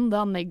igjen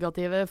da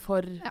negative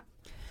for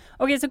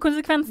Ok, så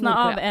konsekvensene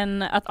av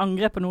et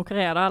angrep på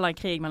Nord-Korea, da, eller en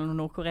krig mellom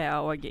Nord-Korea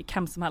og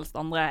hvem som helst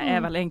andre,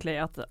 er vel egentlig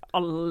at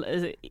all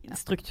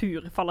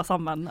struktur faller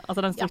sammen.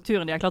 Altså den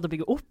strukturen de har klart å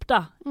bygge opp da,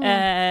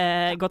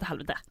 går til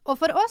helvete. Og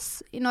for oss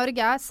i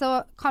Norge så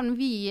kan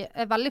vi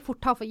veldig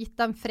fort ta for gitt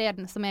den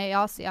freden som er i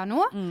Asia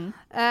nå.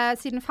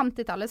 Siden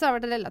 50-tallet så har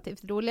det vært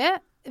relativt rolig.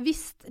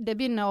 Hvis det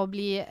begynner å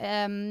bli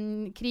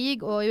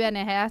krig og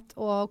uenighet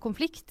og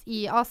konflikt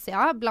i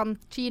Asia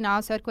blant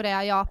Kina,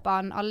 Sør-Korea,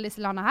 Japan, alle disse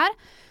landene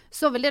her,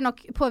 så vil det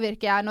nok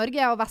påvirke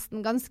Norge og Vesten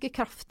ganske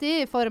kraftig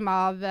i form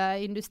av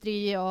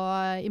industri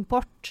og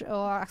import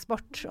og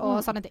eksport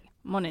og sånne ting.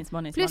 Monies.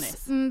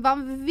 Pluss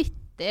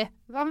vanvittig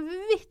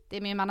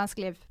mye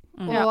menneskeliv.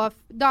 Og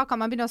da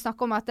kan man begynne å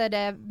snakke om at det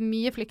er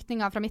mye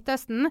flyktninger fra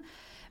Midtøsten.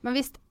 Men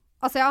hvis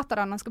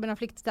asiaterne skal begynne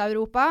å flykte til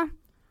Europa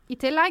i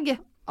tillegg,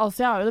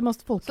 Asia er jo det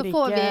mest folkerike, så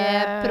får vi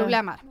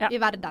problemer i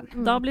verden.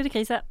 Da blir det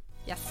krise.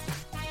 Yes.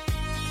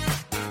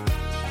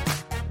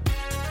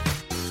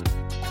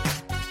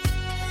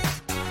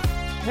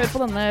 Hør på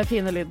denne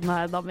fine lyden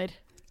her, damer.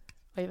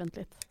 Oi, vent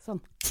litt. Sånn.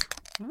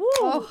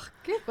 Wow.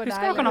 Husker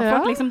dere når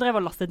folk liksom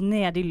drev og lastet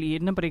ned de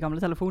lydene på de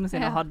gamle telefonene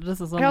sine og hadde det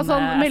sånn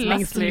sånn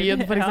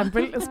meldingslyd for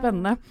eksempel.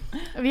 Spennende.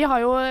 Vi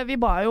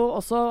ba jo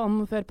også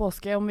om før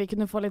påske om vi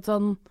kunne få litt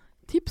sånn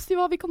tips til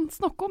hva vi kan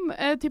snakke om,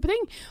 type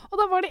ting. Og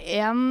da var det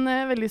en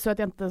veldig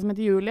søt jente som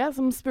heter Julie,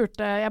 som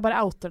spurte, jeg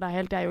bare outer deg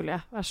helt, Julie,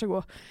 vær så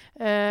god,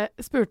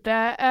 spurte,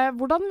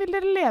 hvordan vil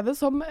dere leve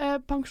som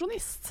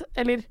pensjonist?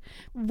 Eller,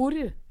 hvor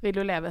vil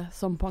du leve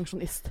som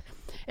pensjonist?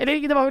 Eller,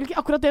 det var vel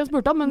ikke akkurat det hun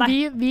spurte om, men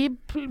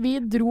vi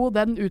dro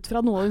den ut fra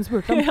noe hun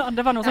spurte om. Ja,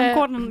 det var noe sånn,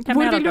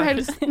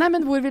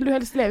 hvor vil du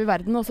helst leve i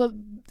verden? Og så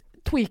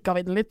tweaka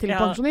vi den litt til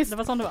pensjonist. Det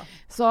var sånn det var.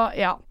 Så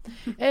ja.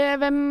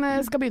 Hvem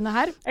skal begynne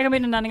her? Jeg kan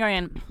begynne denne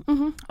gangen.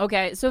 Ok,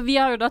 så vi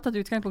har jo da tatt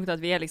utgangspunktet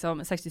at vi er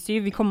liksom 67.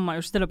 Vi kommer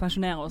jo ikke til å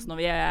pensjonere oss når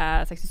vi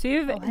er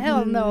 67.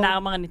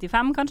 Nærmere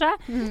 95 kanskje.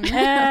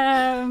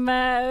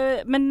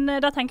 Men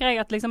da tenker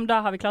jeg at liksom, da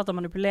har vi klart å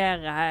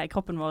manipulere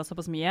kroppen vår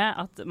såpass mye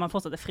at man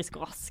fortsatt er frisk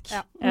og rask.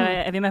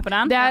 Er vi med på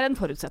den? Det er en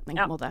forutsetning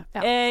på en måte.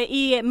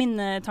 I min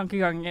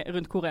tankegang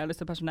rundt hvor jeg har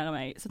lyst til å pensjonere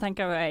meg, så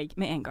tenker jeg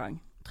med en gang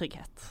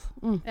trygghet.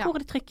 Hvor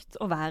er det trygt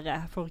å være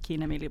for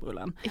Kine Emilie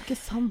Bruland? Ikke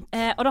sant.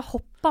 Og da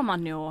hopper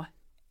man jo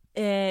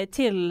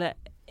til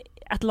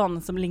et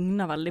land som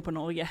ligner veldig på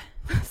Norge.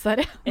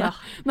 Sverige? Ja.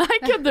 Nei,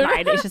 kødder du?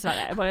 Nei, det er ikke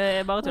Sverige.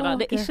 Bare tuller.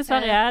 Det er ikke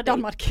Sverige.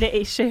 Danmark. Det er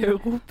ikke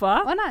Europa.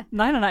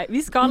 Nei.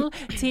 Vi skal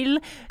til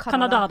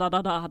Canada.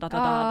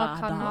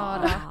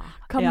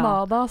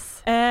 Kanadas.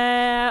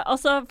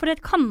 Altså, fordi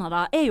at Canada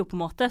er jo på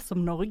en måte som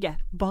Norge,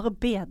 bare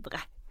bedre.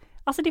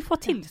 Altså, de får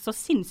til så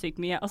sinnssykt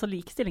mye. Altså,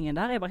 likestillingen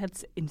der er bare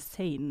helt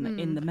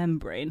insane in the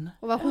membrane.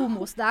 Og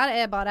homos der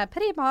er bare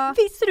prima.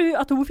 Visste du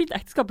at homofilt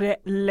ekteskap ble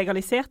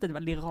legalisert? Det er et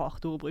veldig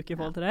rart ord å bruke i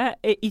forhold til det.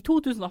 I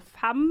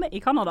 2005 i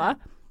Canada.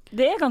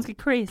 Det er ganske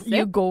crazy.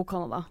 You go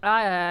Canada.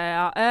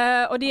 Ja.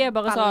 Og de er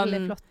bare sånn...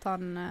 Veldig flott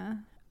han...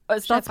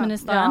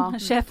 Statsministeren,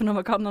 sjefen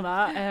over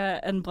Canada,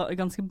 en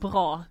ganske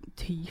bra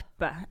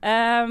type.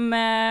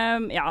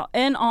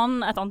 Et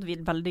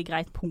annet veldig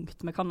greit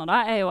punkt med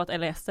Canada er jo at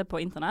jeg leste på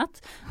internett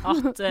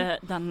at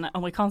den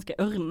amerikanske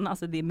ørnen,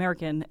 altså the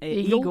American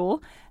Eagle,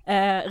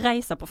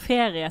 reiser på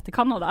ferie til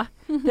Canada.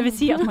 Det vil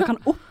si at man kan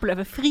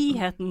oppleve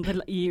friheten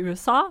i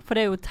USA, for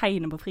det er jo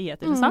tegnet på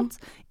frihet, ikke sant?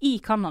 I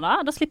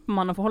Canada, da slipper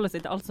man å forholde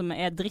seg til alt som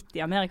er dritt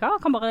i Amerika.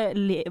 Kan bare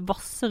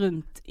vasse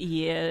rundt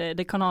i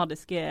det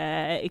kanadiske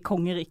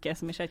kongeriket,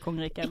 som ikke er et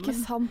kongerike. Ikke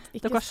sant.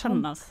 Dere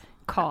skjønner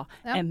hva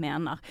jeg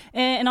mener.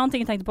 En annen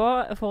ting jeg tenkte på,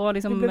 for å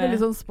liksom... Det ble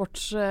veldig sånn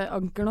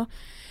sportsanker nå.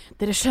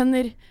 Dere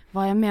skjønner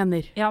hva jeg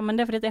mener. Ja, men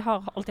det er fordi at jeg har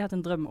alltid hatt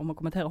en drøm om å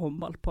kommentere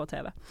håndball på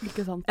TV.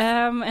 Ikke sant.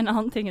 En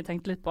annen ting jeg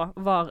tenkte litt på,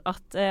 var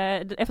at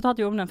jeg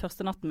fortalte jo om den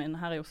første natten min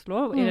her i Oslo,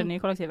 i det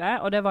nye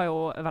kollektivet, og det var jo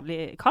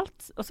veldig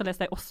kaldt. Og så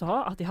leste jeg også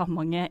at de har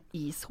mange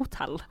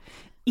ishotell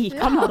i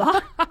Canada.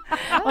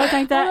 Og jeg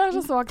tenkte, det er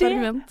så svagt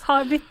argument.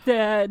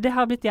 Det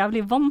har blitt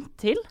jævlig vant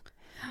til.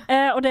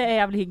 Og det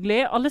er jævlig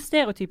hyggelig. Alle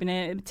stereotypene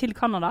til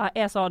Canada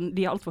er sånn,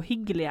 de er alt for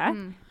hyggelige.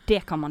 Det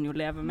kan man jo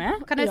leve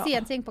med. Kan jeg si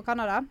en ting på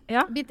Canada?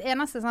 Ja. Mitt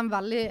eneste sånn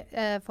veldig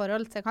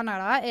forhold til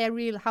Canada er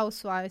Real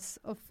Housewives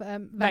of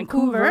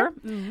Vancouver.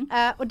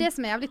 Og det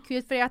som er jævlig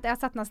kult, fordi at jeg har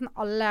sett nesten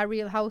alle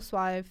Real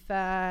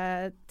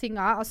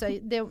Housewife-tinga, altså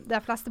de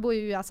fleste bor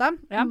i USA.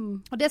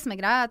 Og det som er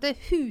greia er at det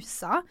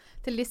husa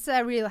til disse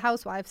Real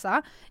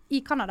Housewivesa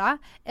i Canada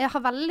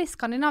har veldig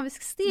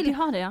skandinavisk stil. De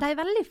har det, ja. De er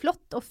veldig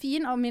flott og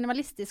fin og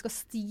minimalistisk og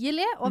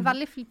stilig, og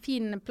veldig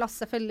fin plass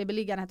selvfølgelig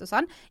beliggenhet og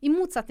sånn. I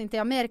motsetning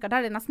til Amerika,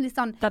 der det er nesten litt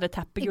sånn der det er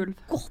teppegulv.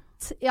 Godt.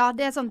 Ja,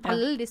 det er sånn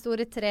veldig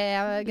store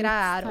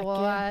tregreier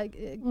og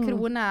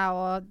kroner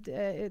og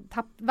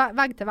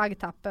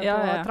vegg-til-vegg-teppe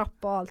og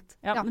trapp og alt.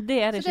 Ja, men det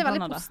er det så ikke det er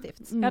veldig Canada.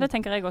 Positivt. Ja, det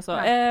tenker jeg også.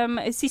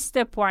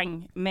 Siste poeng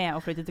med å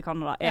flytte til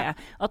Canada er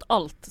at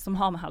alt som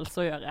har med helse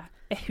å gjøre,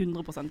 er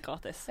 100%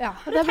 gratis. Ja.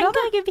 Og det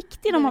tenker jeg er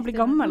viktig når man blir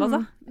gammel,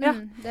 altså.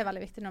 Det er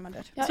veldig viktig når man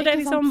dør. Så det er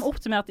liksom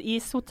oppsummert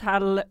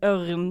ishotell,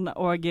 ørn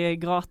og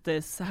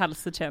gratis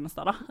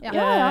helsetjenester, da.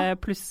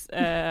 Pluss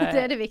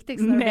det er det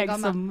viktigste når du blir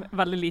gammel. Meg som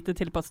veldig lite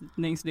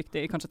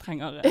tilpasningsdyktig kanskje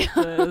trenger et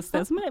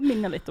sted som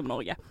minner litt om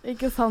Norge.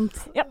 Ikke sant.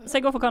 Ja, så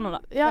jeg går for Canada.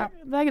 Ja,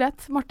 det er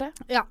greit. Marte?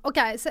 Ja,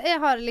 ok. Så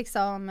jeg har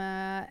liksom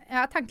jeg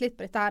har tenkt litt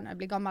på dette her når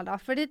jeg blir gammel, da.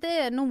 Fordi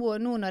det er nå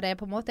når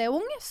jeg på en måte er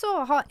ung, så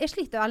jeg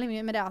sliter veldig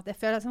mye med det at jeg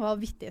føler som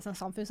vanvittig sånn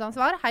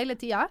samfunnsansvar hele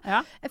tida.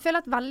 Ja. Jeg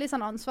føler et veldig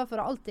sånn ansvar for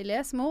å alltid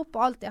lese meg opp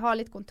og alltid ha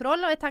litt kontroll,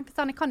 og jeg tenker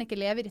sånn, jeg kan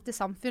ikke leve i dette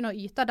samfunnet og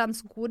yte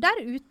dens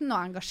goder uten å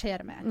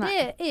engasjere meg.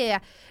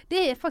 Det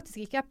er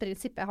faktisk ikke et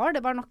prinsipp jeg har,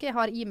 det er bare noe jeg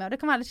har i meg, og det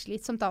kan være litt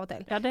slitsomt av og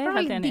til. Ja, det er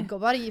helt enig. Digg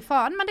å bare gi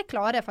faen, men det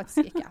klarer jeg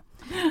faktisk ikke.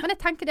 Men jeg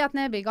tenker det at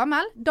når jeg blir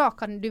gammel, da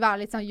kan du være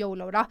litt sånn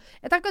YOLO da.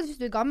 Jeg tenker at hvis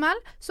du er gammel,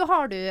 så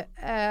har du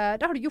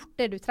gjort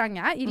det du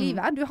trenger i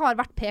livet. Du har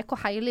vært PK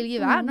hele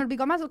livet. Når du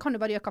blir gammel, så kan du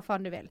bare gjøre hva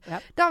faen du vil. Ja.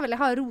 Da vil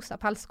jeg ha rosa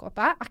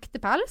pelskåpe, ekte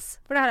pels,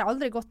 for det har jeg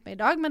aldri gått med i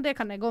dag, men det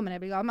kan jeg gå med når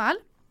jeg blir gammel.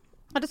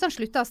 Jeg hadde sånn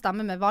sluttet å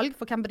stemme med valg,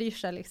 for hvem bryr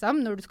seg liksom,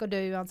 når du skal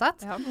dø uansett.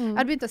 Ja. Jeg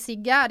hadde begynt å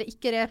sigge, jeg hadde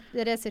ikke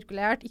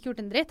resirkulert, ikke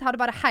gjort en dritt. Jeg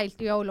hadde bare helt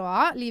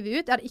YOLO-a livet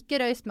ut. Jeg hadde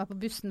ikke røyst meg på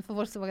bussen for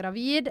folk som var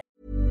gravid.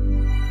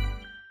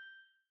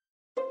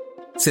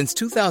 Since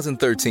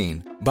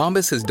 2013,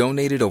 Bombas has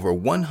donated over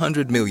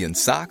 100 million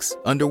socks,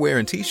 underwear,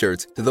 and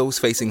T-shirts to those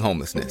facing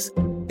homelessness.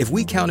 If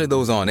we counted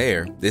those on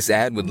air, this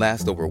ad would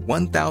last over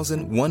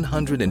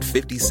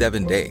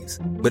 1,157 days.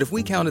 But if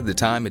we counted the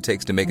time it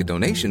takes to make a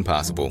donation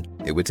possible,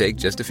 it would take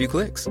just a few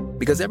clicks.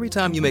 Because every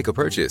time you make a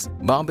purchase,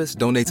 Bombas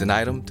donates an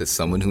item to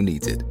someone who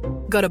needs it.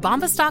 Go to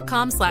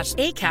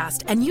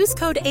bombas.com/ACAST and use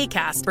code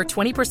ACAST for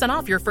 20%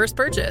 off your first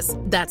purchase.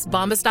 That's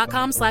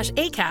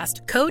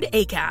bombas.com/ACAST, code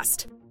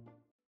ACAST.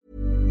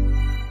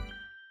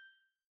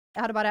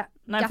 Jeg hadde bare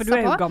Nei, for gesset du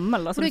er jo på.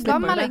 gammel. For du er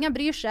gammel, og ingen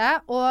bryr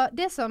seg. Og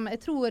det som jeg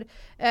tror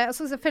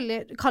så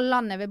selvfølgelig,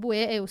 kallandet jeg vil bo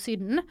i er jo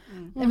Syden.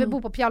 Jeg vil bo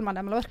på Palma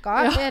de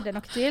Mallorca. Er det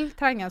nok tvil?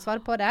 Trenger jeg å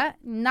svare på det?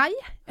 Nei.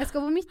 Jeg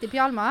skal bo midt i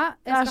Palma.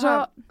 Det er så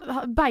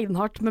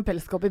beinhardt med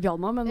pelskåp i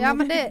Palma, men, ja,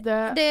 men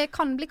det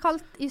kan bli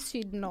kaldt i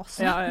Syden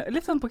også. Ja,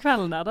 litt sånn på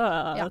kvelden der,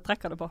 da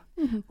trekker det på.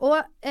 Og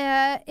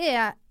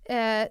jeg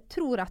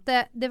tror at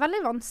det er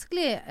veldig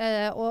vanskelig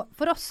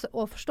for oss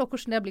å forstå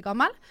hvordan det blir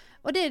gammel.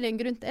 Og det er en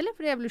grunn til,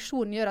 fordi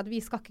evolusjonen gjør at vi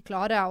skal ikke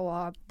klare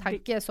å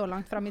tenke så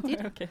langt frem i tid.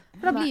 Okay.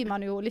 For da blir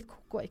man jo litt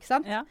koko, ikke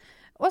sant? Ja.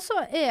 Og så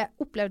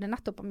opplevde jeg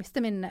nettopp å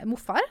miste min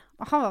morfar.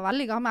 Og han var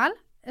veldig gammel,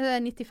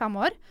 95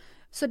 år.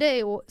 Så det er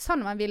jo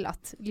sånn man vil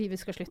at livet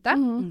skal slutte.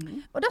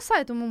 Og da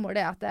sa jeg til mormor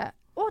det at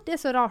det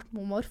er så rart,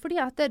 mormor, fordi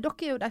at dere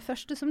er jo de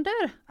første som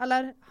dør.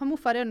 Eller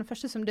morfar er jo den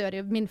første som dør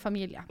i min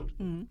familie.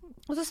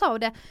 Og så sa hun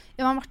det,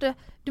 ja, Marte,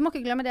 du må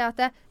ikke glemme det at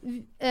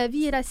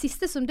vi er de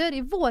siste som dør i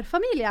vår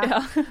familie.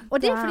 Ja.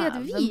 Og det er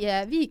fordi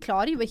at vi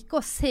klarer jo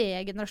ikke å se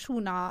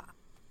generasjoner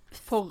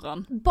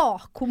foran.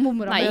 Bak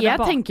mormor. Nei,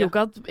 jeg tenker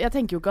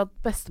jo ikke at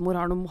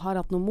bestemor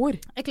har hatt noen mor.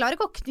 Jeg klarer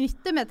ikke å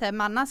knytte meg til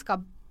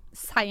mennesker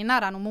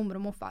senere enn om mormor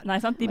og morfar. Nei,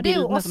 sant? De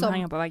bildene som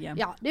henger på veggen.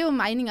 Ja, det er jo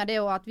meningen det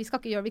jo at vi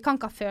kan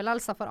ikke ha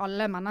følelser for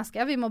alle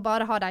mennesker. Vi må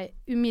bare ha de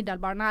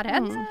umiddelbar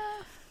nærhet.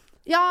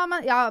 Ja,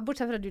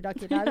 bortsett fra du da,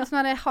 Kida. Hvis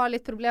man har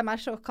litt problemer,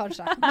 så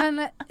kanskje.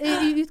 Men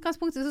i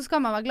utgangspunktet så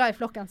skal man være glad i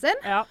flokken sin.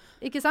 Ja.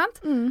 Ikke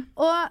sant?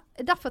 Og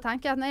derfor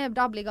tenker jeg at når jeg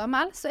da blir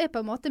gammel, så er på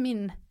en måte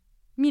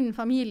min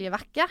familie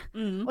vekke.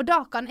 Og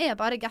da kan jeg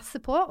bare gesse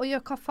på og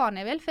gjøre hva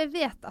faen jeg vil. For jeg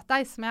vet at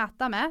de som er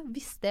etter meg,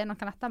 hvis det er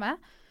noen etter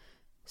meg,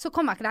 så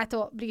kommer ikke de til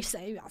å bry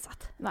seg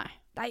uansett. Nei.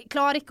 De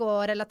klarer ikke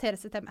å relatere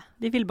seg til meg.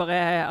 De vil bare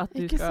at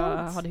du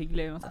skal ha det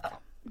hyggelig uansett.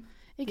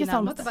 Ikke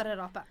sant? Måtte bare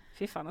rape.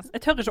 Fy faen,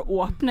 jeg tør ikke å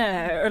åpne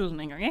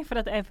ølen en gang, for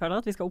jeg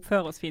føler at vi skal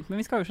oppføre oss fint, men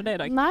vi skal jo ikke det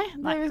i dag.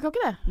 Nei, vi skal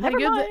ikke det.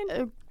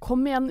 Herregud,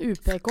 kom igjen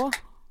UPK.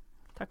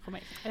 Takk for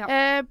meg. Ja.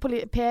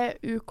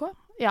 PUK?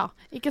 Ja,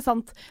 ikke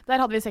sant. Der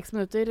hadde vi 6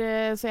 minutter,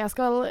 så jeg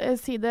skal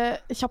si det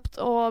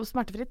kjapt og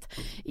smertefritt.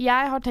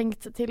 Jeg har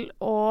tenkt til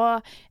å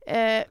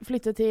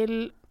flytte til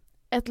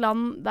et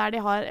land der de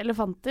har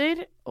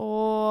elefanter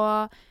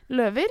og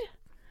løver.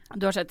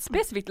 Du har ikke et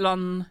spesifikt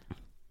land?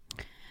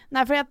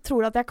 Nei, for jeg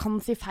tror at jeg kan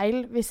si feil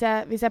hvis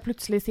jeg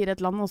plutselig sier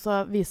et land, og så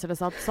viser det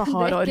seg at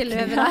Sahara det er ikke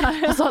løver der.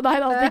 Nei,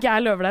 at det ikke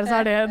er løver der, så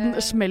er det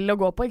en smell å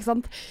gå på, ikke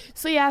sant?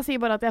 Så jeg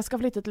sier bare at jeg skal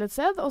flytte til et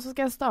sted, og så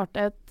skal jeg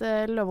starte et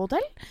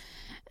løvehotell.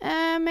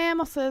 Med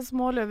masse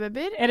små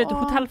løvebabyer. Er det et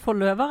hotell for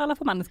løver eller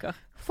for mennesker?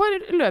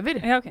 For løver.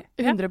 Ja, okay.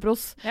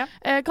 100%. Ja.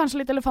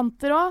 Kanskje litt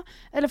elefanter også.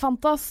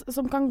 Elefantas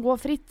som kan gå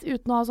fritt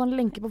uten å ha sånn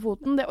lenke på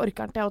foten. Det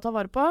orker ikke jeg å ta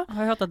vare på. Jeg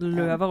har hørt at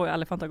løver og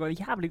elefanter går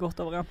jævlig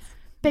godt overens.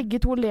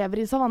 Begge to lever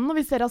i savannen, og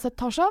hvis dere har sett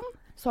Tarzan,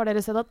 så har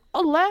dere sett at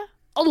alle,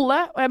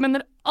 og jeg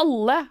mener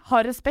alle,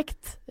 har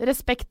respekt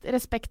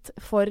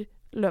for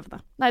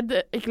løvene. Nei,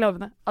 ikke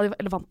løvene,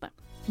 elefantene.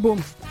 Boom.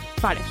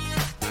 Ferdig.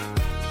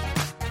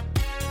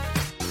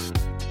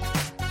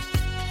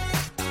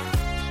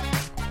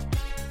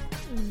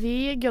 Vi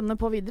gønner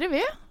på videre,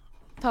 vi.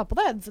 Ta på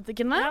deg headsetet,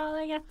 Kine. Ja, det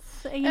er greit.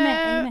 Jeg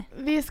er med.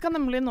 Vi skal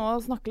nemlig nå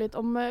snakke litt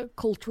om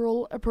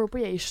cultural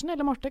appropriation.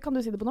 Eller Marte, kan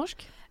du si det på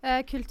norsk?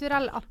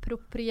 Kulturell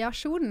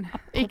appropriasjon.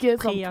 Ikke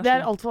sant. Det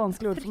er alt for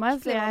vanskelig ord for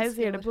meg, så jeg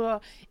sier det på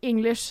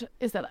English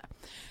i stedet.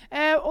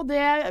 Og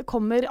det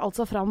kommer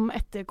altså fram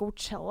etter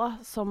Coachella,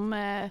 som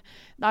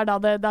det er da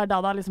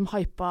det liksom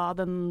hypa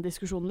den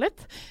diskusjonen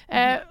litt.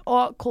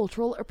 Og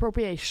cultural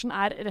appropriation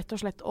er rett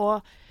og slett å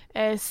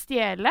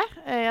stjele,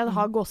 jeg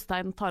har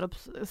gåstegn tar opp,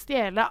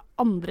 stjele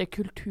andre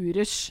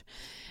kulturers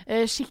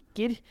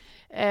skikker,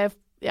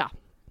 ja,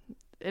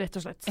 rett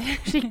og slett.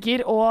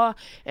 Skikker og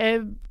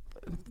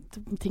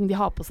ting de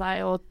har på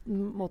seg, og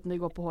måten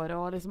de går på håret,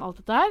 og liksom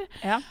alt dette her.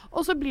 Ja.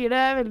 Og så blir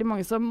det veldig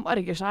mange som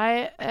arger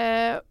seg,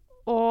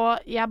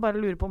 og jeg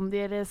bare lurer på om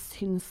dere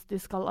syns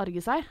de skal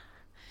arge seg.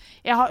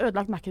 Jeg har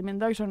ødelagt Mac'en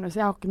min i dag, skjønner du,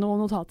 så jeg har ikke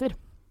noen notater.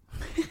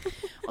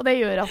 Og det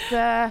gjør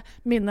at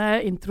mine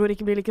introer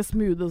ikke blir like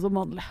smoothe som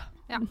vanlig.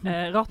 Ja.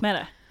 Rart med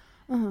det.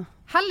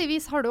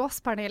 Heldigvis har du oss,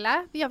 Pernille.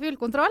 Vi har full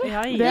kontroll.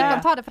 Ja. Vi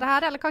kan ta det fra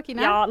her, eller hva,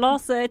 Kine? Ja, la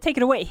oss take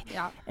it away.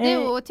 Ja. Det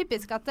er jo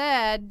typisk at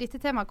dette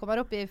temaet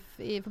kommer opp i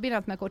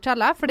forbindelse med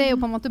Coachella, for det er jo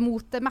på en måte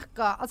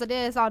motemekka. Altså det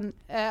er sånn,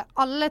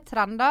 alle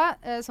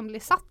trender som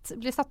blir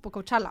satt på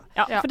Coachella.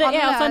 Ja, for det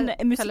er altså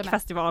en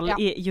musikkfestival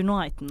i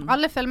Uniten.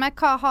 Alle følger med.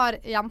 Hva har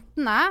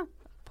jentene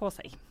på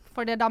seg?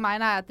 For da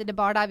mener jeg at det er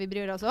bare de vi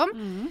bryr oss om.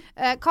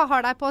 Hva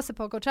har de på seg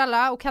på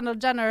Coachella? Og Kendall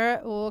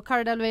Jenner og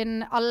Cara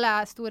Delevingne,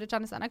 alle store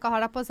kjendisene, hva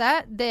har de på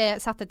seg? Det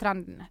setter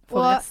trenden.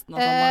 For resten av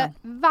sommeren.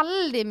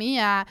 Veldig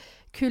mye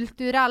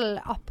kulturell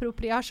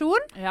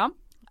appropriasjon. Ja.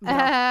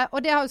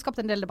 Og det har jo skapt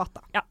en del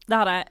debatter. Ja,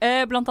 det har det.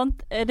 Blant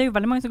annet, det er jo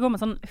veldig mange som går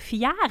med sånn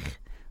fjær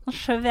sånn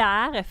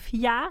svære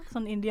fjær,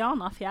 sånn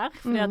indianerfjær,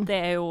 fordi at det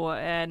jo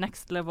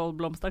next level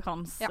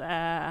blomsterkrans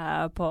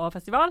på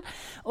festival.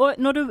 Og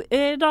når du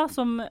da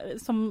som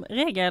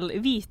regel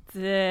hvit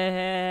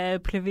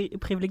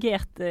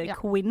privilegert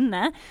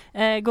kvinne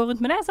går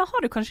rundt med det, så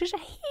har du kanskje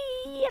ikke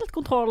helt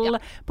kontroll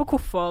på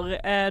hvorfor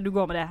du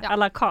går med det,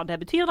 eller hva det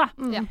betyr da.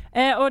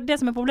 Og det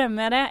som problemet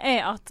med det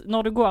at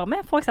når du går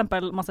med for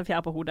eksempel masse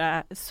fjær på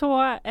hodet,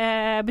 så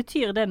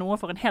betyr det noe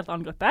for en helt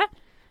annen gruppe.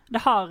 Det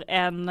har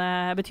en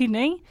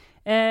betydning.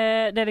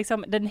 Det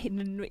liksom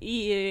i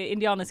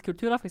indianisk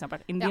kultur da, for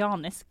eksempel.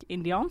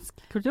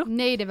 Indiansk kultur.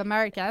 Native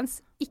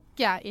Americans,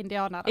 ikke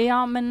indianere.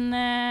 Ja, men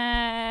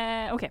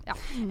ok.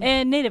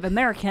 Native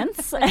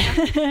Americans.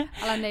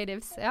 Eller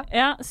natives,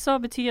 ja, så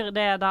betyr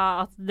det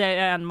da at det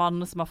en mann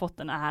som har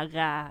fått en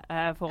ære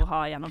for å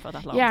ha gjennomført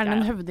et eller annet. Gjerne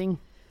en høvding.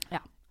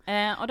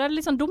 Og det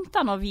litt sånn dumt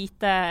da når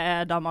hvite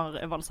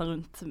damer valser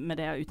rundt med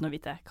det uten å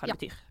vite hva det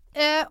betyr.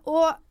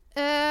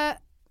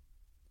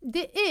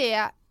 Det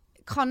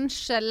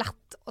kanskje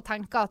lett å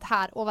tenke at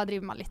her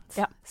overdriver man litt.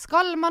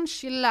 Skal man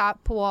skylde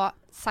på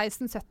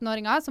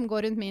 16-17-åringer som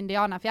går rundt med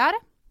indianerfjær?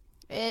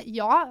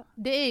 Ja,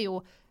 det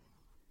jo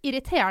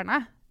irriterende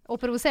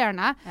og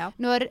provoserende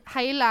når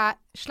hele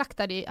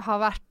slekta di har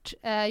vært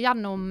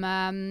gjennom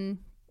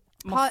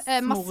masse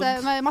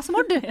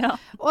mord.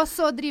 Og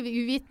så driver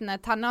uvitende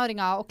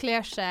tenåringer og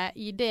kler seg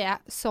i det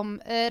som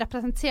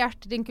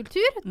representerte din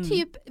kultur.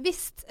 Typ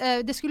hvis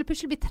det skulle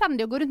plutselig bli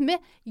trendy å gå rundt med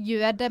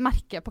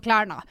jødemerke på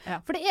klærne.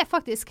 For det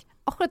faktisk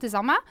akkurat det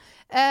samme.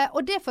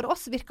 Og det for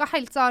oss virker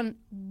helt sånn,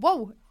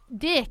 wow,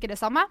 det ikke det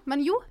samme. Men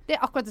jo, det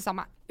akkurat det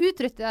samme.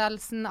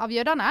 Utryddelsen av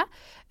jødene,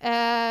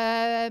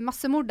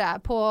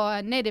 massemordet på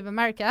Native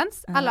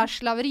Americans, eller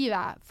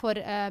slaveriet for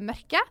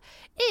mørke,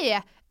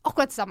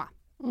 akkurat det samme.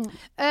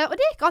 Og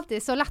det ikke alltid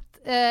så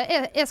lett.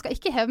 Jeg skal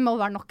ikke heve meg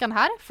over noen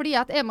her, fordi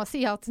at jeg må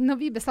si at når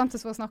vi bestemte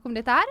oss for å snakke om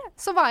dette her,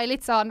 så var jeg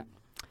litt sånn,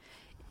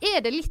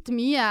 det litt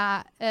mye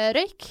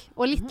røyk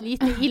og litt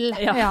lite ild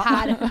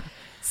her?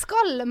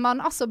 Skal man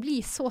altså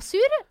bli så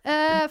sur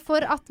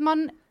for at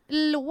man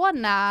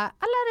låner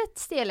eller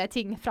stjeler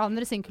ting fra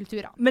andre sin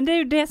kultur? Men det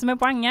jo det som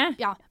poenget.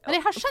 Ja, men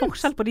jeg har skjønt,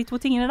 forskjell på de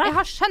to tingene der. Jeg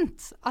har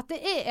skjønt at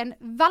det en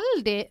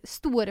veldig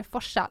stor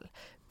forskjell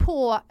på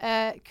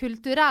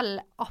kulturell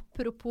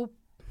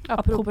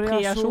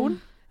appropriasjon.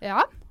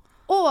 Ja.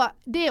 Og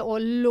det å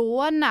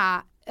låne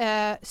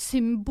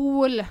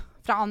symbol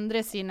fra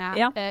andre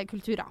sine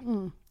kulturer.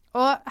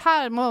 Og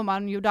her må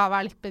man jo da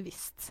være litt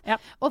bevisst.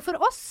 Og for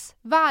oss,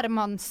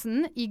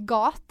 hvermannsen i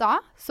gata,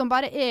 som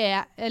bare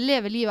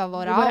lever livet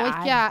vårt, og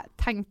ikke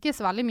tenker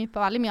så veldig mye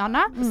på veldig mye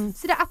annet,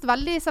 så det et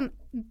veldig sånn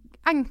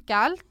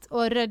enkelt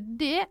og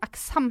ryddig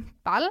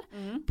eksempel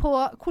på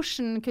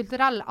hvordan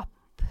kulturell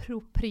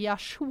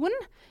appropriasjon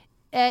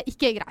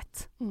ikke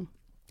greit.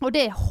 Og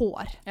det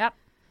hår.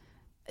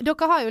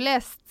 Dere har jo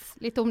lest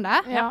litt om det.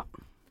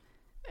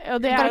 Og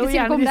det jo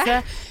gjerne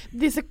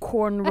disse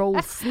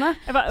cornrollsene.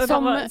 Jeg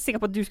var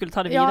sikker på at du skulle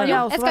ta det videre.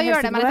 Jeg skal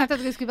gjøre det, men jeg tenkte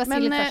at du skulle bare si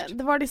litt først.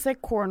 Det var disse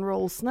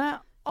cornrollsene,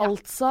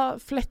 altså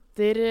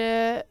fletter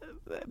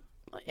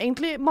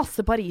egentlig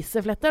masse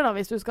pariserfletter da,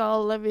 hvis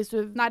du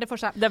Nei, det får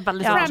seg. Det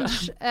veldig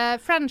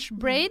French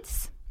braids,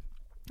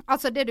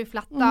 altså det du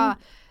fletter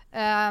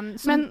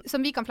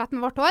som vi kan flette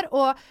med vårt hår,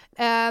 og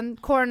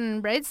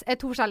corn braids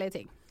to forskjellige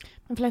ting.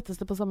 Men flettes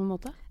det på samme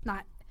måte?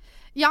 Nei.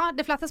 Ja,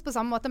 det flettes på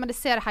samme måte, men det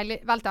ser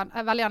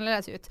veldig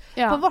annerledes ut.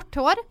 På vårt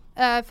hår,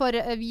 for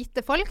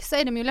hvite folk,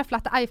 så det mulig å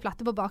flette ei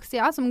flette på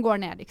baksida som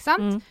går ned, ikke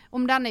sant?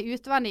 Om den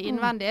utvendig,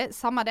 innvendig,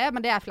 samme det,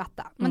 men det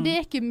flette. Men det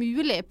ikke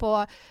mulig på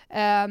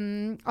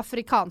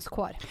afrikansk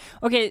hår.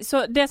 Ok,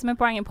 så det som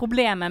poenget,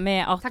 problemet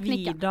med at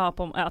teknikken. Vi da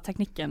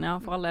teknikken,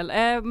 for all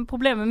del.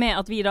 Problemet med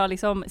at vi da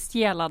liksom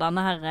stjeler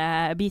denne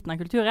her biten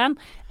av kulturen,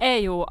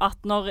 jo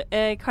at når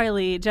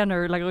Kylie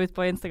Jenner legger ut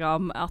på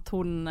Instagram at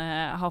hun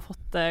har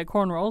fått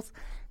cornrows,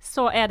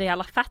 så det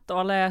jævla fett, og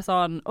alle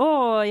sånn,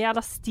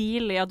 jævla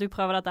stilig at du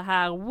prøver dette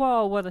her,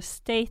 wow, what a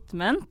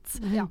statement,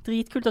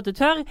 dritkult at du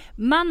tør,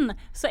 men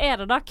så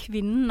det da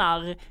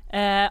kvinner,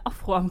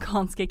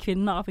 afroamerikanske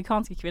kvinner,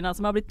 afrikanske kvinner,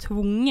 som har blitt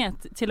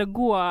tvunget til å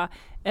gå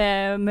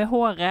med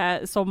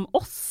håret som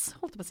oss,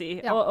 holdt jeg på å si,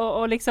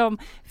 og liksom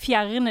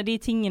fjerne de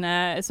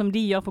tingene som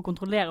de gjør for å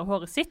kontrollere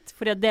håret sitt,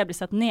 fordi at det blir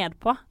sett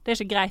ned på. Det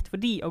ikke greit for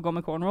de å gå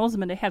med cornrows,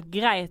 men det helt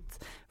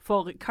greit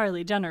for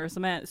Kylie Jenner,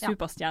 som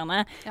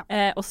superstjerne,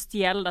 å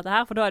stjele dette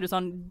her, for da det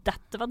sånn,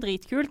 dette var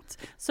dritkult.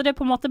 Så det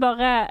på en måte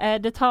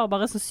bare, det tar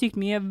bare så sykt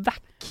mye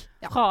vekk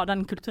fra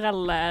den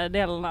kulturelle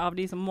delen av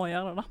de som må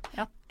gjøre det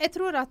da. Jeg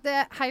tror at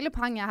hele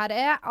poenget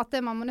her at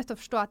man må nødt til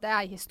å forstå at det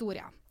en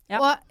historie.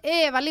 Og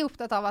jeg veldig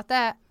opptatt av at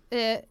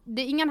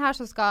det ingen her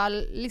som skal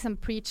liksom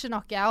preache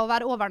noe og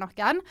være over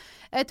noen.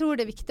 Jeg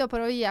tror det viktig å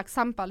prøve å gi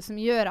eksempel som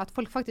gjør at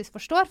folk faktisk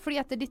forstår, fordi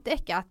at dette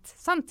ikke et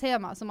sant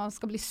tema som man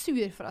skal bli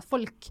sur for at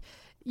folk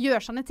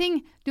gjør sånne ting.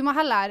 Du må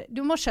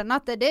skjønne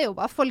at det jo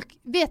bare, folk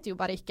vet jo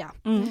bare ikke.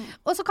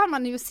 Og så kan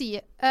man jo si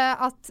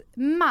at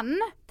menn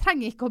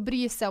trenger ikke å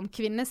bry seg om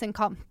kvinner sin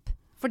kamp,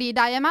 fordi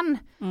de menn.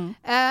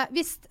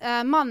 Hvis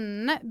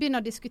mannen begynner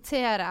å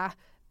diskutere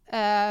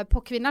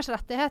på kvinners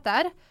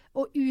rettigheter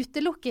og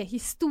utelukke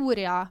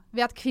historier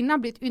ved at kvinner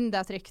har blitt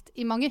undertrykt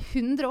i mange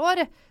 100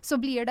 år, så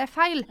blir det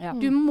feil. Ja.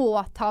 Du må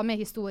ta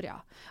med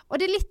historier. Og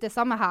det litt det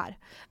samme her.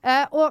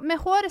 Og med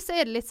hår så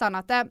det litt sånn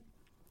at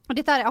og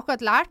dette har jeg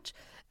akkurat lært,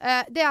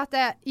 det at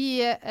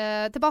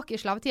tilbake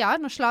i slavetida,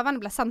 når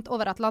slavene ble sendt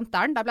over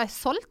Atlanteren, de ble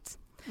solgt,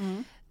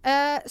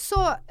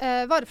 så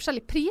var det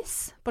forskjellig pris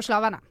på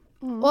slavene.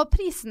 Og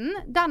prisen,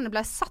 den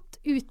ble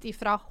satt ut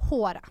ifra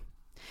håret.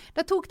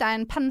 Da tok de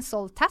en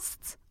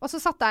pencil-test, og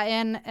så satt de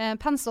en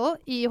pencil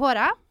i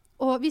håret,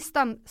 og hvis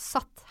den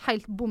satt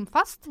helt bom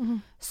fast,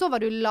 så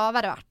var du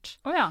lavere verdt.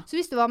 Så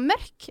hvis du var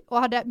mørk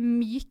og hadde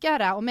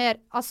mykere og mer,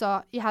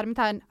 altså i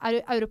hermetegn,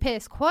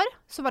 europeisk hår,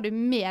 så var du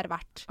mer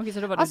verdt. Okay,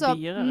 så da var det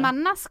dyrere.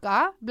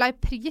 Mennesker ble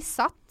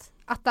prissatt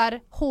etter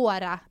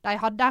håret de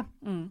hadde.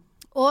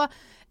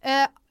 Og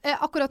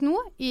akkurat nå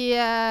i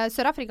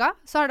Sør-Afrika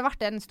så har det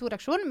vært en stor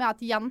aksjon med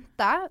at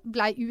jenter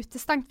ble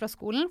utestengt fra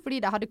skolen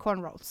fordi de hadde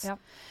cornrows.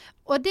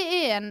 Og det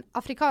en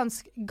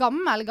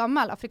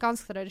gammel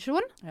afrikansk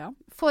tradisjon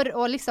for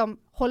å liksom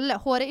holde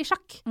håret i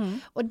sjakk.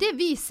 Og det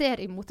vi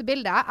ser i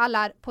motebildet,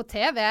 eller på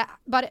TV,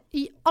 bare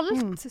i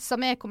alt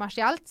som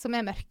kommersielt, som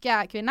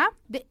mørke kvinner,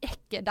 det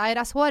ikke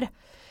deres hår.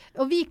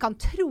 Og vi kan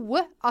tro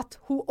at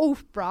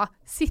Oprah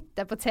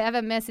sitter på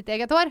TV med sitt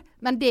eget hår,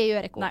 men det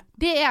gjør ikke hun.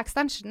 Det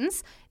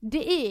extensions.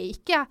 Det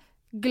ikke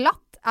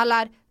glatt,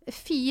 eller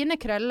fine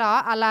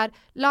krøller, eller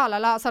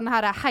sånn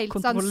her helt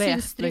sånn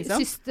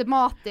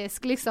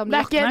systematisk, liksom.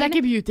 Det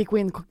ikke beauty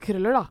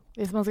queen-krøller, da,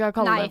 hvis man skal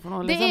kalle det for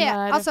noe.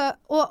 Liksom. Altså,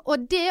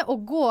 og det å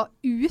gå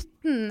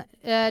uten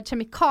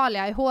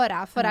kjemikalier i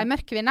håret for en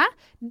mørk kvinne,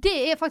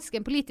 det faktisk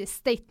en politisk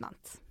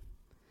statement.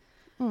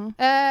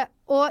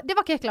 Og det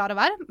var ikke jeg klar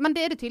over, men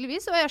det det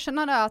tydeligvis, og jeg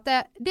skjønner at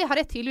det har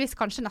jeg tydeligvis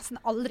kanskje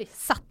nesten aldri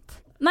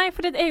sett. Nei,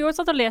 for jeg jo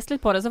satt og leste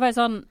litt på det, så var jeg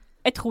sånn,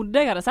 jeg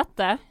trodde jeg hadde sett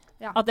det,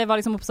 at jeg var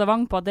liksom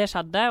observant på at det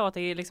skjedde, og at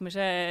jeg liksom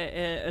ikke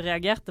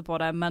reagerte på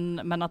det,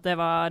 men at det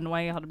var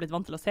noe jeg hadde blitt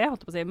vant til å se,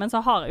 holdt jeg på å si. Men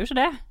så har jeg jo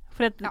ikke det,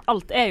 for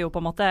alt jo på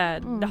en måte,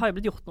 det har jo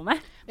blitt gjort noe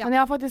med. Men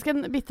jeg har faktisk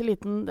en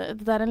bitteliten,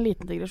 det en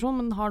liten digresjon,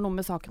 men har noe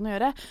med saken å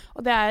gjøre.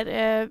 Og det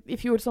i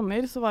fjor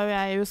sommer så var jo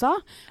jeg i USA,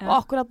 og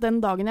akkurat den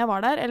dagen jeg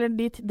var der, eller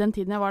den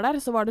tiden jeg var der,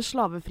 så var det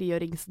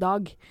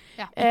slavefrigjøringsdag.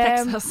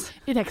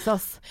 I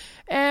Texas.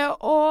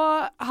 Og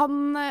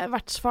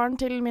vertsfaren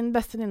til min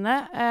beste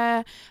venninne,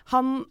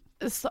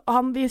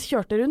 vi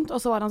kjørte rundt,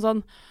 og så var han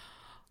sånn,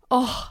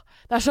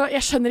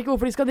 jeg skjønner ikke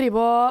hvorfor de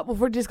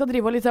skal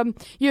drive og liksom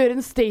gjøre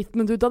en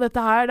statement ut av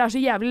dette her. Det så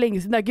jævlig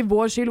lenge siden, det ikke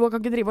vår skyld. Hvor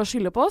kan ikke drive og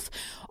skylde på oss?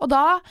 Og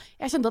da,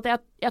 jeg kjente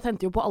at jeg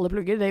tente jo på alle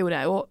plugger. Det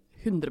gjorde jeg jo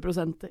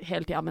 100%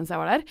 hele tiden mens jeg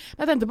var der.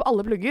 Men jeg tente på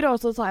alle plugger, og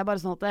så sa jeg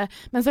bare sånn at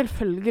men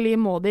selvfølgelig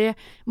må de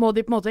på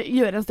en måte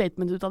gjøre en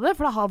statement ut av det,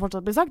 for det har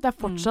fortsatt blitt sagt. Det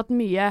fortsatt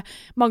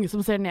mange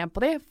som ser ned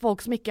på de.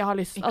 Folk som ikke har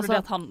lyst.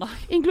 Inkludert han da.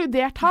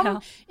 Inkludert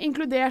han.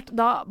 Inkludert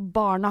da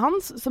barna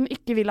hans, som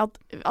ikke vil at,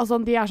 altså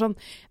de sånn,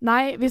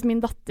 nei, hvis min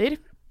datter,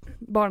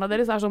 barna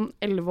deres sånn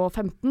 11 og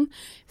 15,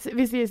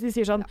 hvis de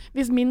sier sånn,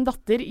 hvis min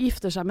datter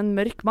gifter seg med en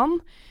mørk mann,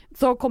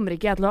 så kommer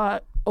ikke jeg til å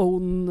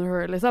own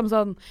her, liksom.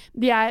 Sånn,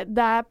 det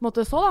på en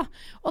måte så, da.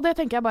 Og det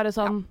tenker jeg bare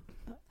sånn,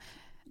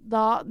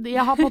 jeg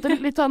har på en måte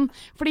litt sånn,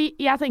 fordi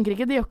jeg tenker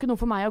ikke, det gjør ikke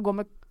noe for meg å gå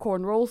med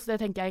cornrows,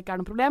 det tenker jeg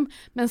ikke noe problem,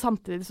 men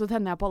samtidig så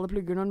tenner jeg på alle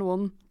plugger når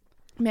noen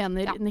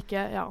mener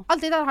ikke,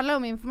 Alt det der handler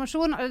om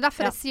informasjon, og det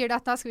derfor jeg sier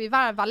dette, skal vi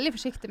være veldig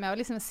forsiktige med å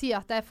liksom si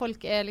at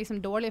folk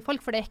liksom dårlige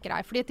folk, for det ikke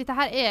det. Fordi dette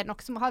her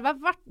noe som har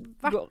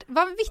vært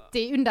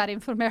vanvittig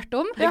underinformert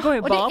om,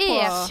 og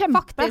det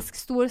faktisk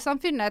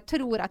storsamfunnet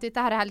tror at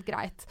dette her helt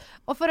greit.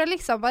 Og for å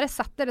liksom bare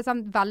sette det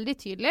sånn veldig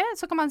tydelig,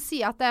 så kan man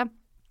si at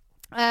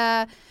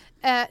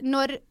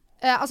når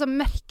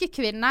mørke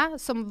kvinner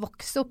som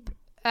vokser opp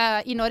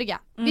i Norge,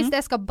 hvis det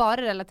skal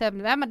bare relatere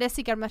med det, men det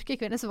sikkert mørke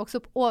kvinner som vokser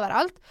opp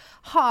overalt,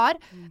 har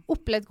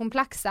opplevd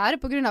komplekser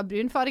på grunn av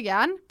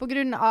brunfargen, på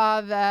grunn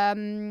av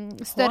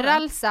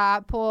størrelse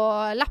på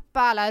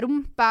lepper eller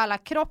rumpe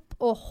eller kropp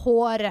og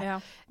hår.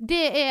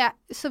 Det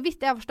så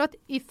vidt jeg har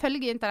forstått,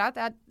 ifølge internett,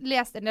 jeg har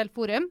lest en del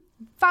forum,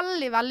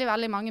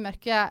 veldig mange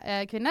mørke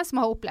kvinner som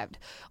har opplevd.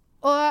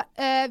 Og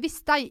hvis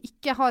de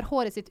ikke har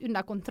håret sitt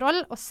under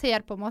kontroll og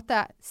ser på en måte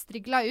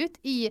strigla ut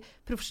i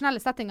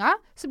profesjonelle settinger,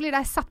 så blir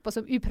de sett på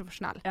som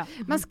uprofesjonelle.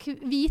 Mens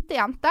hvite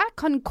jenter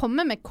kan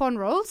komme med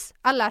cornrows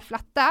eller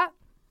flette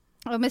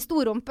med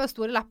stor rumpe og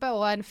store lepper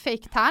og en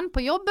fake tan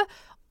på jobb,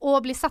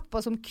 og bli sett på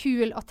som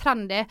kul og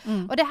trendy.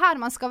 Og det her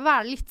man skal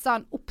være litt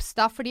sånn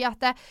oppstå, fordi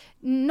at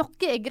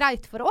noe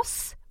greit for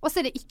oss, og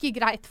så det ikke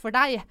greit for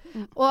deg.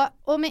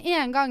 Og med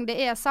en gang det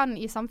sånn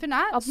i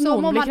samfunnet, så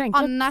må man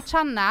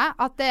anerkjenne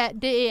at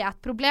det et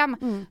problem.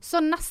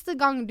 Så neste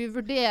gang du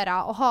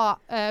vurderer å ha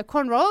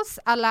cornrows,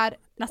 eller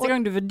neste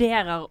gang du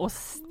vurderer å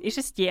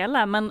ikke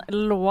stjele, men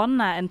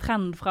låne en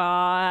trend fra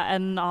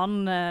en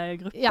annen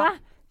gruppe,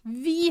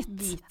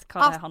 vit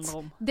hva det handler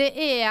om. Det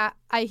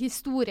en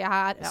historie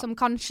her som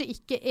kanskje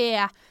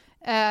ikke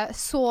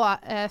så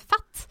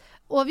fett.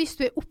 Og hvis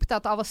du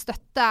opptatt av å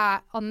støtte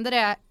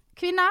andre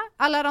kvinner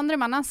eller andre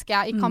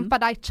mennesker i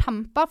kamper de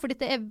kjemper, for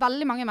dette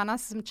veldig mange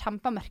mennesker som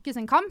kjemper mørke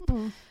sin kamp,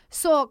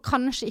 så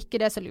kanskje ikke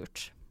det så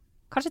lurt.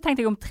 Kanskje tenk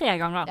deg om 3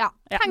 ganger. Ja,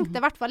 tenk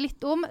det i hvert fall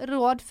litt om,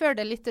 rådfør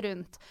det litt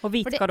rundt. Og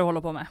vit hva du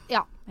holder på med.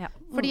 Ja,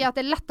 fordi at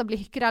det lett å bli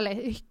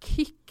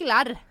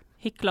hykler.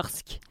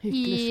 Hyklersk.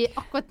 I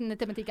akkurat denne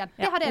tematikken.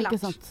 Det har jeg lært.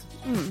 Ikke sant.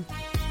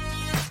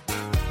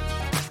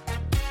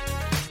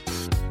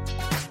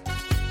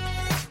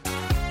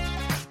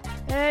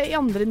 I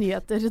andre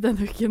nyheter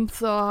denne uken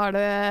så har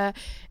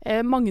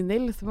det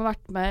Magnhild som har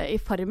vært med i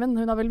Farmen.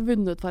 Hun har vel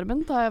vunnet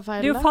Farmen, tar jeg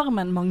feil? Det er jo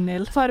Farmen,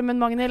 Magnhild. Farmen,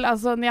 Magnhild.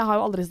 Altså, jeg har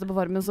jo aldri stått på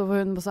Farmen, så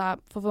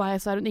for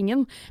meg så er hun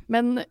ingen.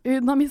 Men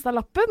hun har mistet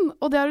lappen,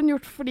 og det har hun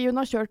gjort fordi hun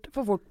har kjørt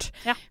for fort.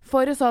 Ja.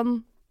 For sånn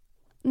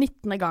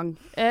 19. gang.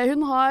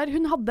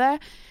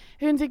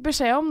 Hun fikk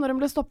beskjed om, når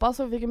hun ble stoppet,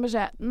 så fikk hun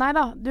beskjed,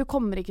 neida, du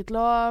kommer ikke til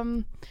å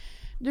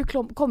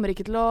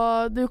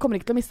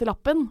miste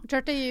lappen. Hun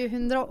kjørte i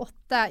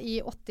 108 i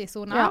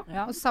 80-zonen,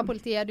 og så sa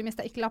politiet du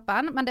mistet ikke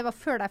lappen, men det var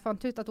før de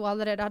fant ut at hun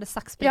allerede hadde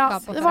 6 prikker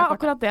på. Ja, det var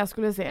akkurat det jeg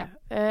skulle si.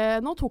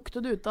 Nå tok du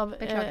det ut av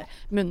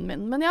munnen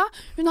min. Men ja,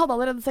 hun hadde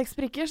allerede 6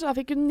 prikker, så da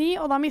fikk hun 9,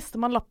 og da mister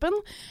man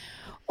lappen.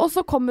 Og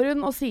så kommer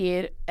hun og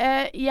sier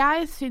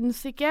jeg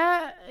syns ikke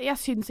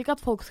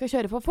at folk skal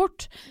kjøre for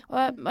fort,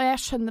 og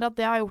jeg skjønner at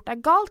det jeg har gjort er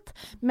galt,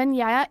 men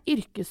jeg er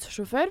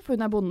yrkessjåfør, for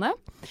hun er bonde.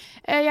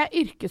 Jeg er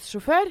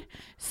yrkessjåfør,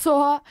 så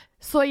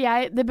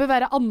det bør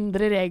være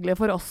andre regler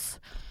for oss.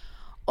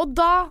 Og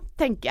da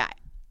tenker jeg,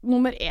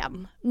 nummer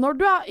 1,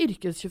 når du er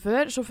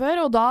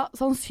yrkessjåfør, og da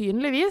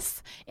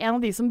sannsynligvis en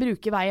av de som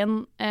bruker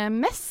veien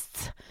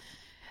mest,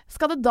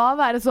 skal det da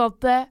være sånn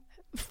at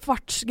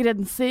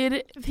fartsgrenser,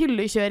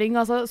 fyllekjøring,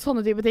 altså sånne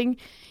type ting,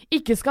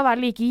 ikke skal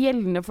være like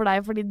gjeldende for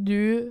deg fordi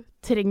du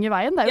trenger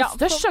veien. Det er jo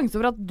størst sjanse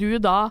for at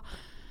du da,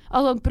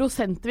 altså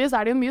prosentvis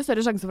er det jo mye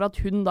større sjanse for at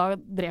hun da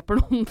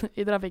dreper noen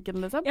i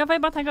trafikken, liksom. Ja, for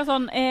jeg bare tenker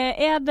sånn,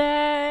 er det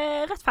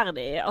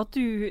rettferdig at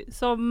du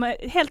som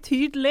helt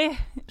tydelig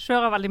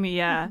kjører veldig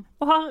mye,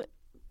 og har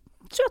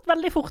kjørt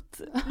veldig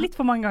fort, litt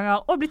for mange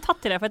ganger, og blir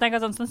tatt i det, for jeg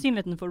tenker sånn,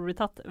 sannsynligheten for å bli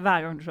tatt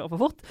hver gang du kjører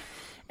for fort,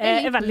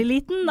 er veldig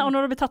liten, og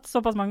når du blir tatt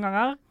såpass mange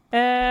ganger,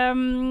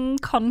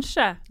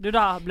 kanskje du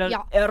da blir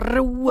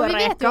roereka. Og vi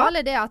vet jo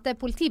alle det at det er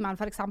politimenn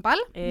for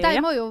eksempel. Vi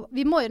må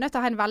jo nødt til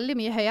å ha en veldig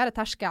mye høyere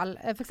terskel.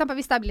 For eksempel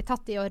hvis de blir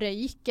tatt i å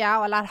røyke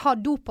eller ha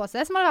do på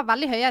seg, så må det være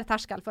veldig høyere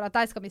terskel for at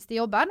de skal miste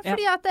jobben.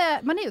 Fordi at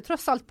man er jo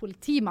tross alt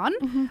politimann,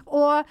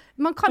 og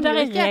man kan jo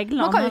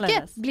ikke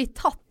bli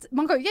tatt,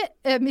 man kan jo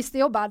ikke miste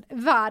jobben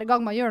hver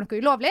gang man gjør noe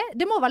ulovlig.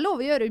 Det må være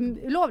lov å gjøre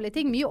ulovlige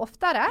ting mye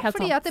oftere,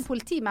 fordi at det er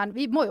politimenn,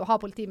 vi må jo ha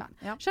politimenn.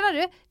 Skjønner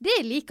du? Det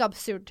er like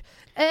absurd.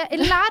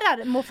 En lærer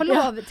må få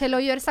lov til å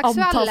gjøre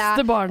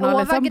seksuelle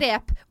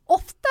overgrep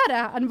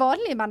oftere enn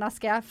vanlige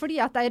mennesker, fordi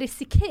at de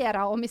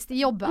risikerer å miste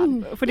jobben.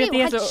 Fordi det er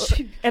jo helt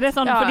sjukt. Er det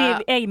sånn, fordi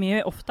jeg er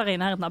mye oftere i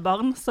nærheten av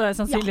barn, så er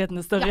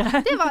sannsynligheten større? Ja,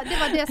 det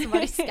var det som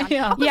var risken.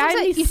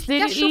 Jeg mister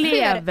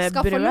levebrød.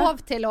 Skal få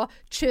lov til å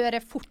kjøre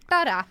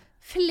fortere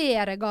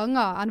flere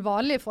ganger enn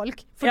vanlige folk,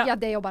 fordi at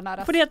det er jobben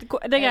deres. Fordi at,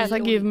 det er greit.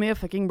 Give me a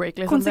fucking break,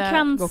 liksom. Det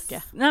går ikke.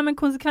 Nei, men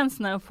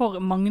konsekvensene for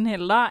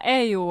Magnhild da,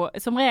 er jo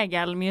som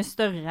regel mye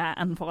større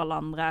enn for alle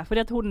andre.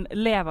 Fordi at hun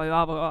lever jo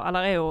av,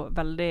 eller er jo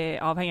veldig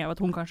avhengig av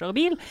at hun kan kjøre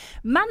bil.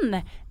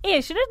 Men er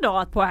ikke det da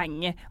et poeng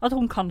at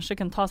hun kanskje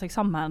kan ta seg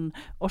sammen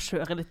og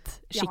kjøre litt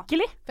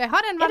skikkelig? Ja, for jeg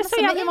har en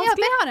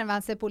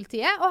venn som er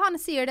politiet, og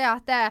han sier det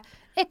at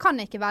jeg kan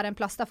ikke være en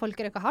plass der folk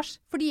røyker hasj,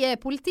 fordi jeg er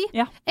politi.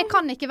 Ja. Jeg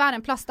kan ikke være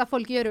en plass der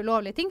folk gjør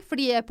ulovlige ting,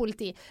 fordi jeg er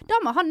politi.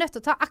 Da må han nødt til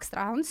å ta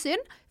ekstra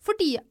hensyn,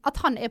 fordi at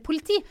han er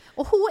politi.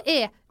 Og hun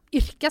er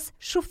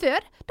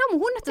yrkessjåfør. Da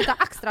må hun nødt til å ta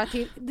ekstra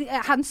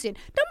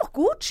hensyn. Da må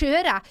ikke hun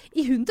kjøre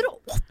i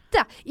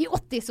 108 i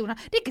 80-zonen.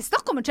 Det er ikke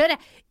snakk om å kjøre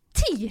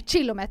 10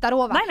 kilometer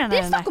over. Nei. Det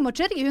er snakk om å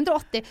kjøre i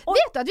 180.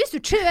 Vet du at hvis du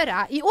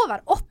kjører i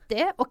over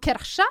 80 og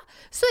krasjer,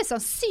 så er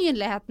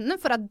sannsynligheten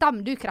for at dem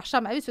du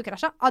krasjer med, hvis du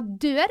krasjer, at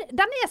dør,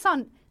 den er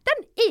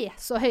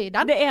så høy,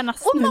 den. Det er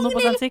nesten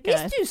 100%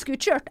 sikkerhet. Hvis du skulle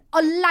kjørt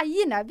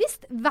alene, hvis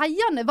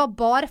veiene var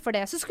bare for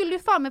det, så skulle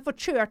du faen meg få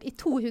kjørt i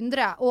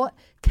 200 og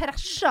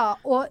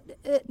krasjet og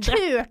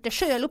kjørt det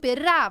selv opp i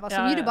ræva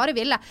så mye du bare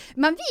ville.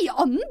 Men vi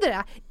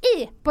andre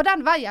er på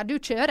den veien du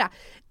kjører.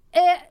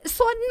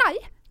 Så nei,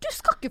 du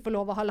skal ikke få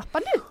lov å ha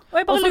lappen, du. Og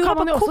jeg bare lurer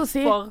på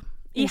hvorfor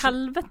i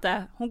helvete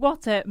hun går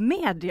til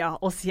media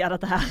og sier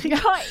dette her.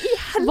 Hva i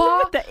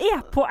helvete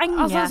er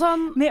poenget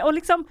med å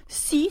liksom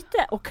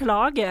syte og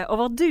klage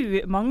over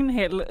du,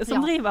 Magnhild,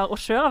 som driver og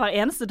kjører hver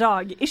eneste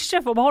dag,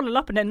 ikke får beholde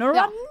lappen din når du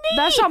har 9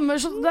 det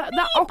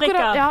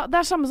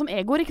er samme som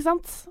Egor, ikke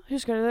sant?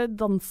 Husker dere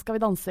Skal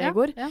vi danse,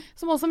 Egor?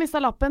 Som også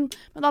mistet lappen,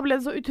 men da ble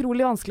det så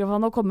utrolig vanskelig for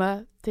han å komme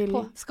til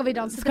Skal vi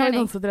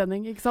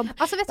danse-trening, ikke sant?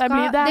 Altså, vet du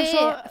hva? Det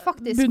er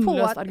faktisk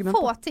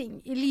få ting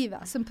i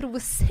livet som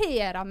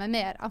provoserer meg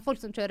mer enn folk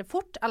som kjører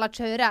fort eller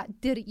kjører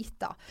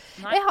drita.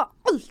 Jeg har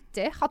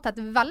alltid hatt et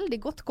veldig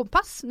godt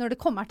kompass når det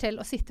kommer til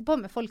å sitte på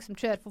med folk som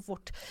kjører for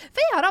fort.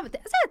 For jeg har av og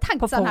til, så har jeg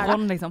tenkt på sånn her. På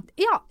forhånd, liksom.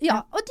 Ja,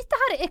 og dette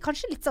her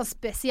kanskje litt sånn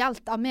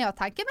spesielt av meg å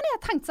tenke, men jeg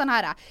har tenkt sånn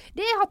her.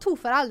 Jeg har 2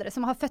 foreldre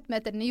som har født meg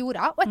til denne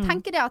jorda, og jeg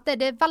tenker det at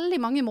det er veldig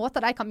mange måter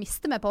de kan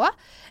miste meg på.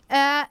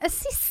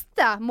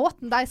 Siste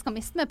måten de skal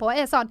miste meg på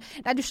sånn,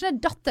 nei, du skjønner,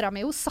 datteren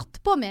min, hun satt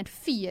på med en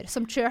fyr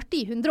som kjørte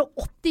i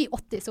 180 i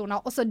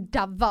 80-sona, og så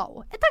døva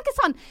hun. Jeg tenker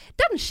sånn,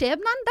 den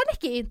skjebnen, den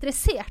ikke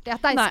interessert i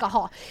at de skal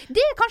ha.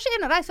 Det kanskje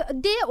en av de,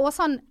 det og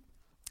sånn,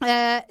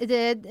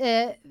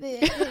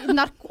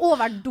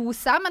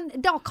 narkoverdose, men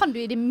da kan du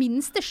i det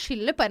minste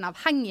skylde på en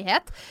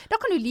avhengighet. Da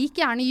kan du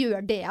like gjerne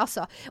gjøre det,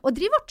 altså. Og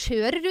drive og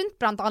kjøre rundt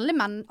blant alle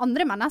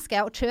andre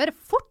mennesker og kjøre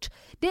fort,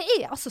 det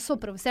altså så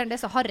provoserende, det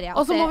så harry.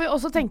 Og så må vi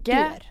også tenke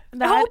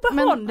det er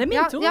min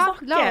tur å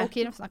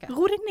snakke.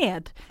 Ro deg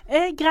ned.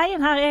 Greien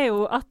her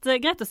jo at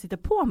greit å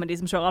sitte på med de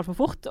som kjører alt for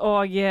fort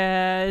og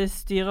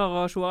styrer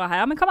og sjorer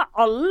her, men hva med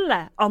alle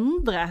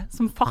andre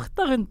som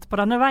farter rundt på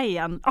denne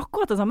veien,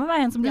 akkurat den samme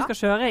veien som du skal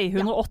kjøre i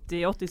 180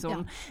 i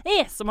 80-sonen?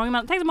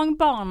 Tenk så mange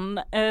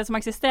barn som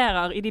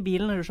eksisterer i de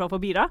bilene du kjører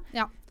forbi da.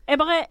 Jeg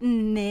bare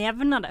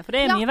nevner det, for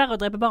det mye verre å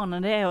drepe barn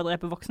enn det å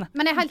drepe voksne.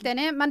 Men jeg helt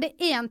enig, men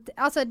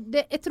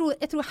jeg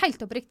tror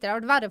helt oppriktig det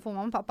hadde vært for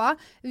mamma og pappa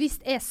hvis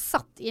jeg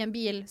satt i en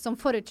bil som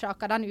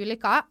forutsaka den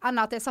ulykka, enn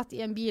at jeg satt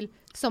i en bil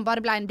som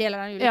bare ble en del av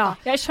den ulykka.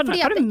 Jeg skjønner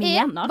hva du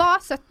mener. Jeg var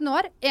 17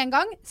 år en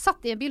gang,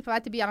 satt i en bil på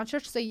vei til byen, han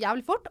kjørte så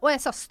jævlig fort, og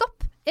jeg sa stopp.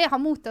 Jeg har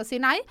mot til å si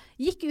nei,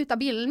 gikk ut av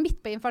bilen midt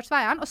på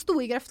innfartsveien og sto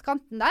i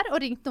grøftkanten der og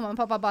ringte mamma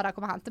og pappa bare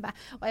kom og hente meg.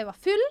 Og jeg var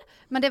full,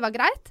 men det var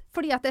greit,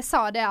 fordi at jeg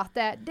sa det at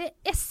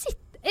jeg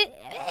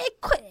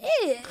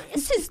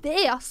synes det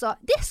altså,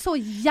 det så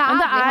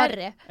jævlig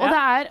harry.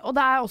 Og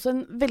det også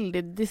en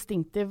veldig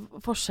distinktiv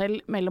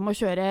forskjell mellom å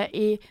kjøre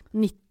i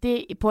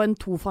 90 på en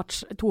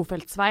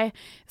tofeltsvei,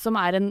 som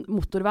en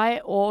motorvei,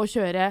 og å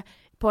kjøre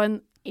på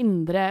en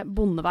indre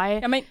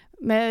bondevei.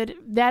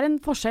 Det en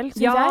forskjell,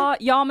 synes jeg.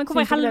 Ja, men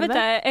hvorfor i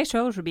helvete, jeg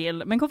kjører ikke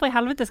bil, men hvorfor i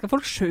helvete skal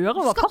folk kjøre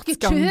over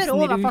fartsgrensen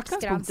i det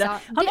utgangspunktet?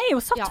 Han jo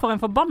satt for en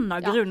forbanna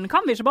grunn.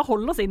 Kan vi ikke bare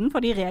holde oss innenfor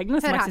de reglene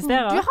som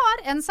eksisterer? Du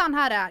har en sånn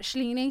her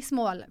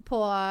slingringsmål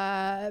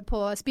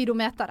på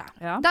speedometeret.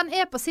 Den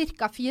på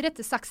cirka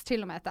 4-6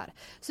 kilometer.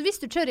 Så hvis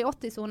du kjører i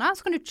 80-zona,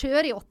 så kan du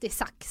kjøre i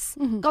 86.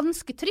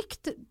 Ganske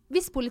trygt.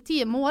 Hvis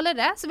politiet måler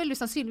det, så vil du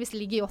sannsynligvis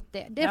ligge i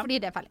 80. Det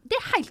fordi det feil. Det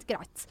helt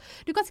greit.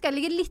 Du kan sikkert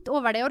ligge litt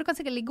over det, og du kan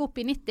sikkert ligge opp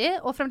i 90,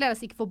 og fremdeles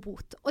ikke få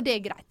bot, og det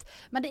greit.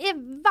 Men det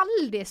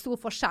veldig stor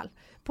forskjell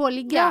på å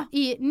ligge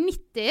i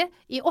 90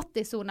 i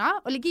 80-zona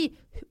og ligge i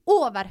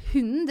over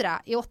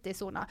 100 i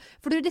 80-zona.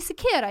 For du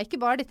risikerer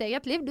ikke bare ditt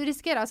eget liv, du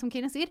risikerer, som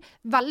Kine sier,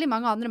 veldig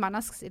mange andre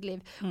menneskers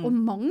liv. Og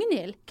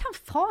Magnhild, hvem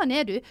faen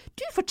du?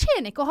 Du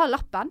fortjener ikke å ha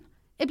lappen.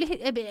 Jeg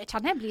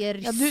kjenner jeg blir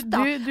rystet.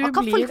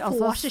 Hva folk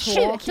får seg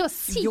selv til å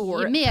si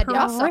i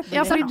media, altså.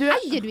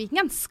 Eier du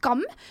ingen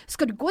skam?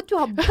 Skal du gå, du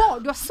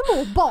har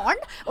små barn,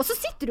 og så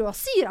sitter du og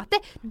sier at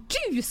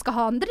du skal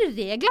ha andre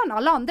regler enn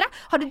alle andre.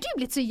 Hadde du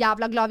blitt så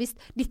jævla glad hvis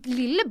ditt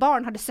lille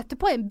barn hadde sett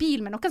på en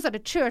bil med noen som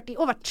hadde kjørt i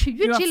over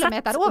 20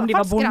 kilometer over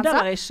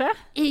fartsgrensa?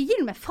 Jeg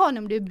gir meg faen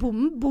om du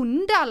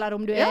bonde, eller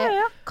om du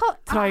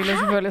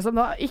trailersjåfør,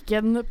 liksom. Ikke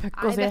en puck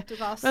å si.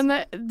 Men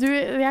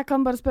jeg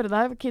kan bare spørre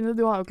deg, Kine,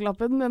 du har jo ikke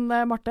lappen, men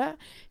Marte,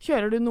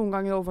 kjører du noen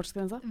ganger over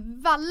fartsgrensa?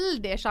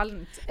 Veldig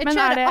sjeldent. Jeg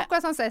kjører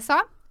akkurat sånn som jeg sa.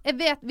 Jeg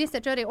vet, hvis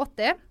jeg kjører i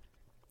 80,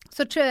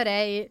 så kjører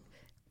jeg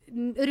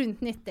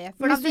rundt 90.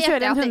 For hvis du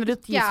kjører en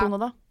 110-zone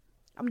da?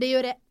 Ja, men det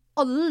gjør jeg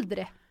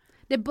aldri.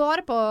 Det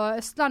bare på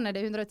Østlandet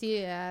det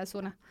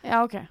 110-zone.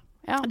 Ja, ok.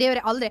 Ja. Det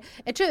gjør jeg aldri.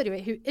 Jeg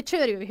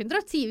kjører jo i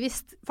 110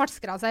 hvis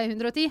fartsgrensa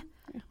 110.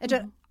 Jeg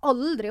kjører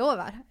aldri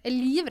over. Jeg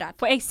livredd.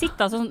 For jeg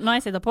sitter sånn, når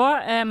jeg sitter på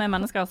med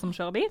mennesker som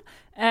kjører bil,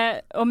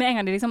 og med en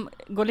gang de liksom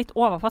går litt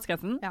over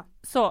fartsgrensen,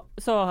 så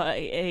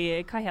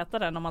hva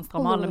heter det når man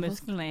strammer alle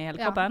musklene i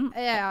hele kroppen?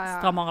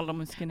 Strammer alle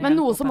musklene i hele kroppen. Men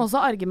noe som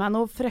også arger meg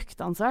noe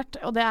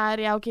fryktansvært, og det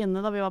jeg og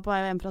Kine da vi var på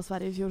vei hjem fra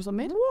Sverige i fjor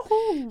sommer,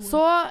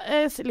 så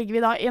ligger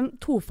vi da i en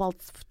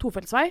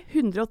tofeltsvei,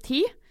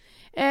 110.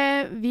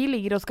 Vi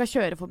ligger og skal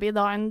kjøre forbi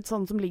da en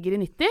sånn som ligger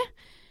i 90.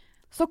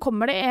 Så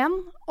kommer det en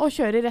og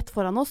kjører rett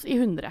foran oss i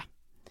 100.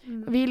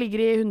 Vi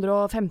ligger i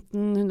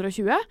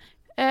 115-120,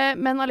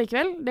 men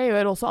allikevel, det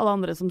gjør også alle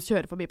andre som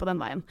kjører forbi på den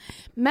veien.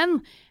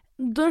 Men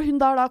når hun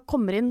da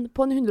kommer inn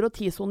på en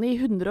 110-zone i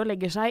 100 og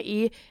legger seg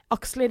i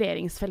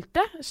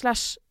akselereringsfeltet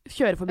 /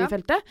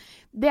 kjøreforbifeltet,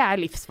 det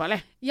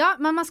livsfarlig. Ja,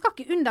 men man skal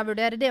ikke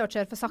undervurdere det å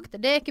kjøre for sakte.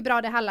 Det ikke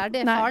bra det heller,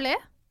 det farlig.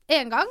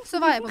 En gang så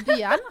var jeg på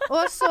byen,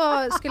 og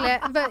så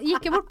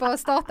gikk jeg bort på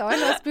Statoil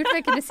og spurte om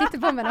jeg kunne sitte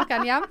på med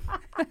noen hjem.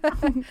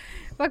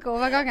 Var ikke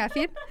overgangen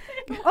fin?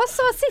 Og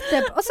så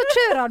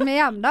kjører han meg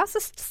hjem da,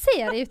 så ser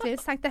jeg ut,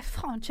 så tenkte jeg,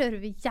 faen,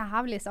 kjører vi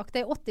jævlig sakte,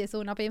 det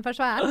 80-zona på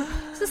innfartsveien.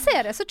 Så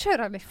ser jeg, så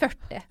kjører han i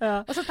 40.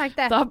 Og så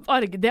tenkte jeg,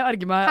 det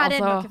arger meg,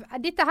 altså.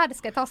 dette her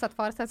skal jeg ta seg et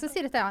faresett. Så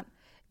sier jeg til han,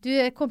 du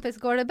kompis,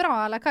 går det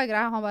bra, eller hva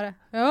greia? Han bare,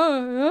 ja,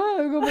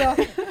 det går bra.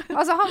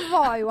 Altså, han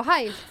var jo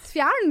helt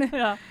fjern.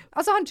 Ja.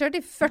 Altså, han kjørte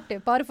i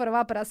 40 bare for å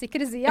være på den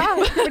sikre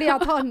siden, fordi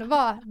at han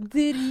var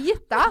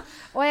drita.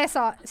 Og jeg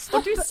sa, stopp.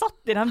 Og du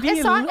satt i den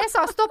bilen. Jeg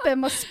sa, stopp, jeg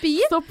må spy.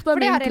 For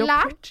det har jeg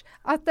lært.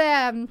 At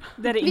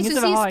hvis du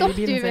sier stopp,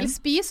 du vil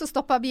spy, så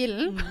stopper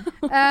bilen.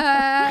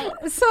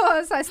 Så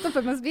sa jeg stopp,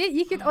 jeg må spy.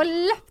 Gikk ut og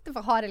løpte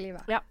for harde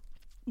livet. Ja.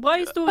 Bra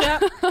historie.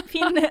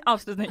 Fin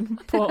avslutning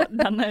på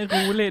denne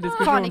rolige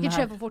diskusjonen her. Faen, ikke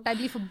kjør for fort.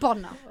 Jeg blir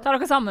forbanna. Ta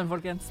dere sammen,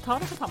 folkens.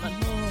 Ta dere sammen.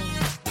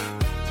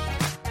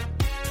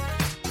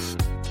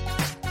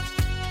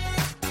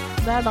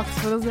 Det dags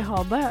for å si ha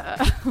det.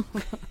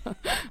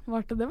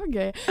 Marte, det var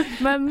gøy.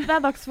 Men det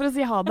dags for å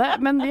si ha det.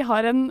 Men vi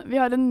har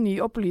en ny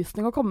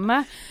opplysning å komme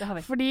med. Det har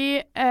vi. Fordi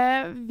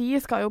vi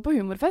skal jo på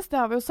humorfest, det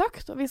har vi jo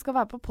sagt. Og vi skal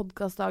være på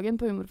podcastdagen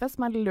på humorfest,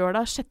 som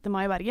lørdag 6.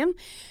 mai i Bergen.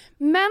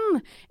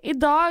 Men i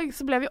dag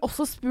så ble vi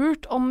også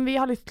spurt om vi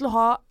har lyst til å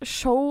ha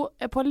show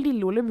på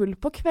Lille Ole Bull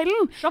på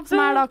kvelden.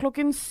 Som da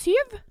klokken 7.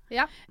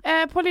 Ja.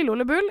 På Lille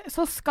Ole Bull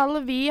så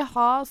skal vi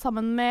ha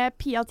sammen med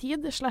Pia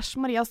Tid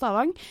 / Maria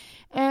Stavang.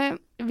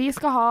 Vi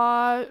skal ha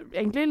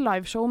egentlig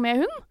liveshow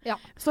med hun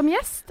som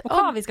gjest. Og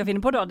hva vi skal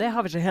finne på da, det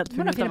har vi ikke helt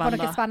funnet ut av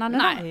ennå. Noe spennende.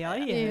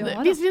 Nei.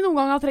 Hvis vi noen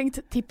gang har trengt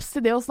tips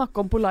til det å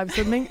snakke om på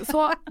livesending,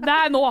 så det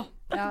er nå.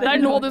 Det er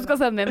nå du skal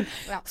sende inn.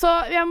 Så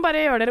jeg må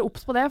bare gjøre dere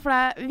obs på det, for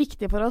det er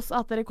viktig for oss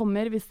at dere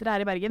kommer hvis dere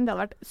er i Bergen. Det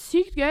hadde vært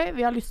sykt gøy.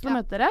 Vi har lyst til å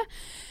møte dere.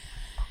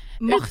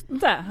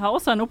 Marte har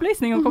også en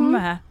opplysning å komme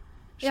med.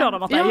 Kjør da,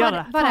 Marte, gjør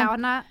det. Bare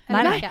Anne.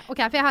 Nei.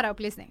 Ok, for jeg har en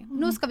opplysning.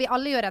 Nå skal vi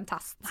alle gjøre en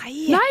test. Nei,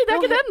 det er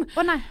ikke den!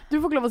 Nei. Du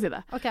får ikke lov å si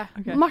det.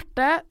 Okay.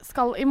 Marte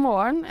skal i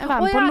morgen være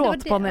med på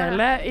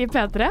låtpanelet i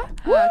P3.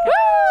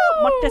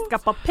 Marte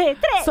skal på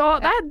P3! Så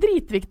det er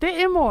dritviktig.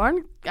 I morgen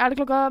er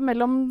det klokka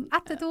mellom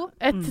 1 til 2.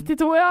 1 til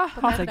 2, ja.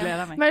 Jeg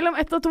gleder meg. Mellom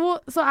 1 og 2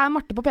 så er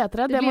Marte på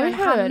P3. Det må vi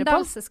høre på.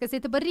 Skal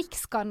sitte på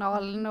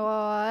Rikskanalen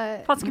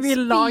og skal vi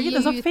lage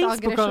det som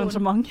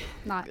Facebook-arrangement?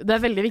 Nei. Det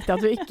er veldig viktig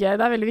at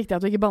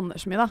du ikke banner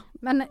så mye, da.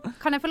 Men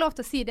kan jeg få lov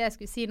til å si det jeg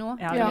skulle si nå?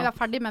 Ja. Vi er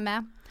ferdig med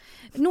meg.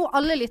 Nå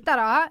alle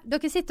lyttere,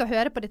 dere sitter og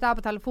hører på dette her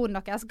på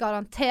telefonen deres,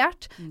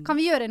 garantert. Kan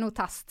vi gjøre en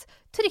test?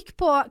 Trykk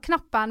på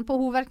knappen, på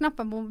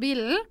hovedknappen på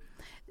mobilen,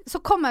 så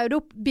kommer det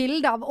opp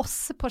bilder av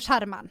oss på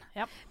skjermen.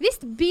 Ja. Hvis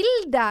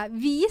bildet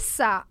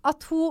viser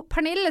at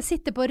Pernille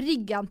sitter på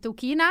ryggen til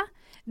Kine,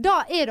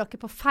 da er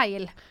dere på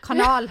feil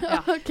kanal.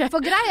 Okay.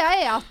 For greia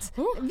er at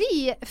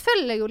vi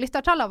følger jo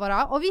lyttertallene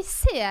våre, og vi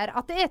ser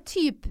at det er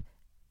typ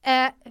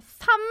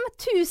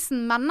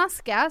 5000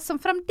 mennesker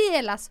som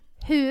fremdeles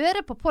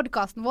hører på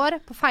podcasten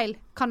vår på feil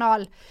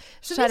kanal.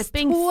 Så hvis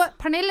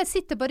Pernille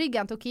sitter på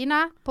ryggen til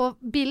Kine, på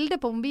bildet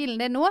på mobilen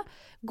din nå,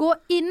 gå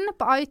inn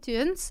på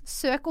iTunes,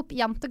 søk opp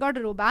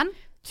Jentegarderoben.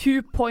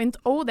 2.0,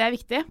 det er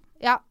viktig.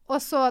 Ja,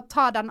 og så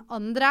ta den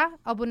andre,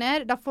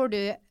 abonner. Da får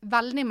du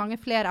veldig mange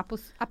flere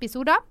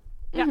episoder.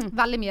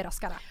 Veldig mye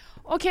raskere.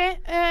 Ok,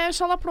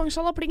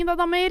 sjalapling da,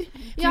 damer.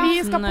 Ja.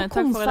 Vi skal på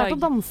konsert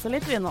og danse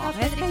litt, vi nå.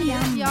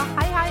 Ja,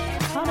 hei.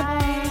 Ha det.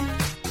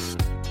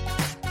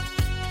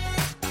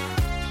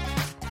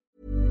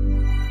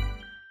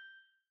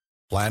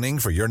 Planning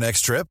for your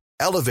next trip?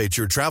 Elevate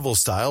your travel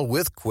style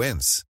with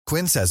Quince.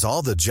 Quince has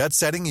all the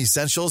jet-setting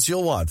essentials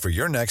you'll want for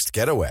your next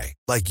getaway,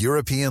 like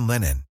European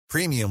linen,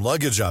 premium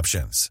luggage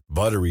options,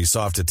 buttery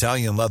soft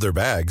Italian leather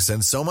bags,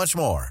 and so much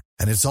more.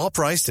 And it's all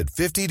priced at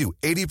 50 to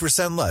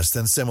 80% less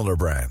than similar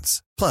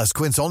brands. Plus,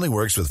 Quince only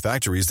works with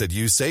factories that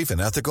use safe and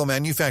ethical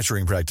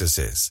manufacturing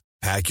practices.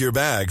 Pack your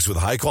bags with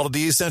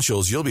high-quality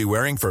essentials you'll be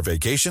wearing for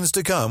vacations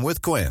to come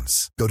with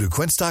Quince. Go to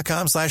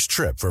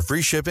quince.com/trip for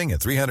free shipping and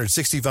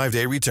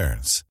 365-day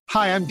returns.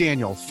 Hi, I'm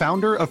Daniel,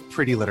 founder of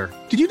Pretty Litter.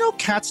 Did you know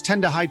cats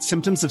tend to hide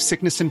symptoms of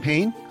sickness and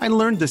pain? I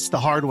learned this the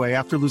hard way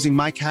after losing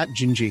my cat,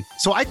 Gingy.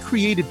 So I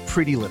created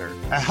Pretty Litter,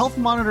 a health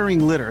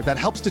monitoring litter that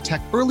helps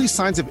detect early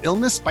signs of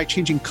illness by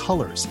changing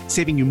colors,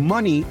 saving you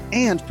money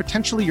and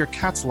potentially your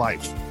cat's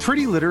life.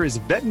 Pretty Litter is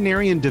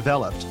veterinarian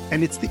developed,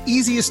 and it's the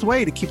easiest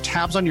way to keep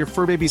tabs on your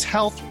fur baby's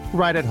health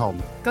right at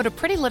home. Go to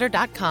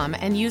prettylitter.com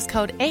and use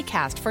code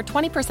ACAST for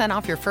 20%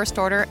 off your first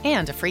order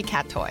and a free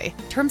cat toy.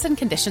 Terms and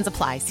conditions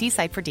apply. See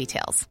site for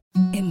details.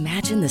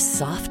 Imagine the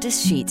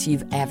softest sheets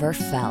you've ever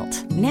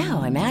felt.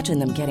 Now imagine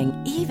them getting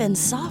even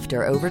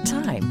softer over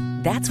time.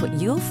 That's what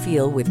you'll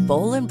feel with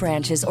Boll &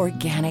 Branch's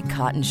organic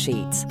cotton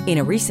sheets. In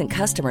a recent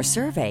customer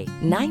survey,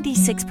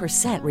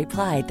 96%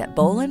 replied that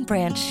Boll &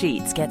 Branch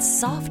sheets get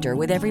softer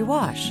with every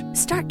wash.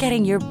 Start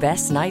getting your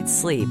best night's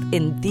sleep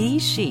in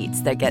these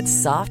sheets that get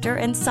softer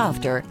and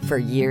softer for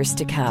years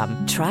to come.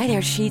 Try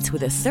their sheets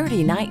with a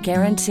 30-night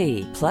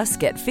guarantee. Plus,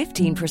 get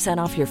 15%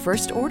 off your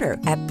first order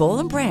at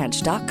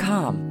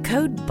bollandbranch.com.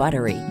 Code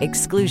BUTTERY.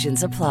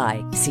 Exclusions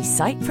apply. See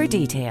site for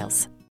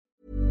details.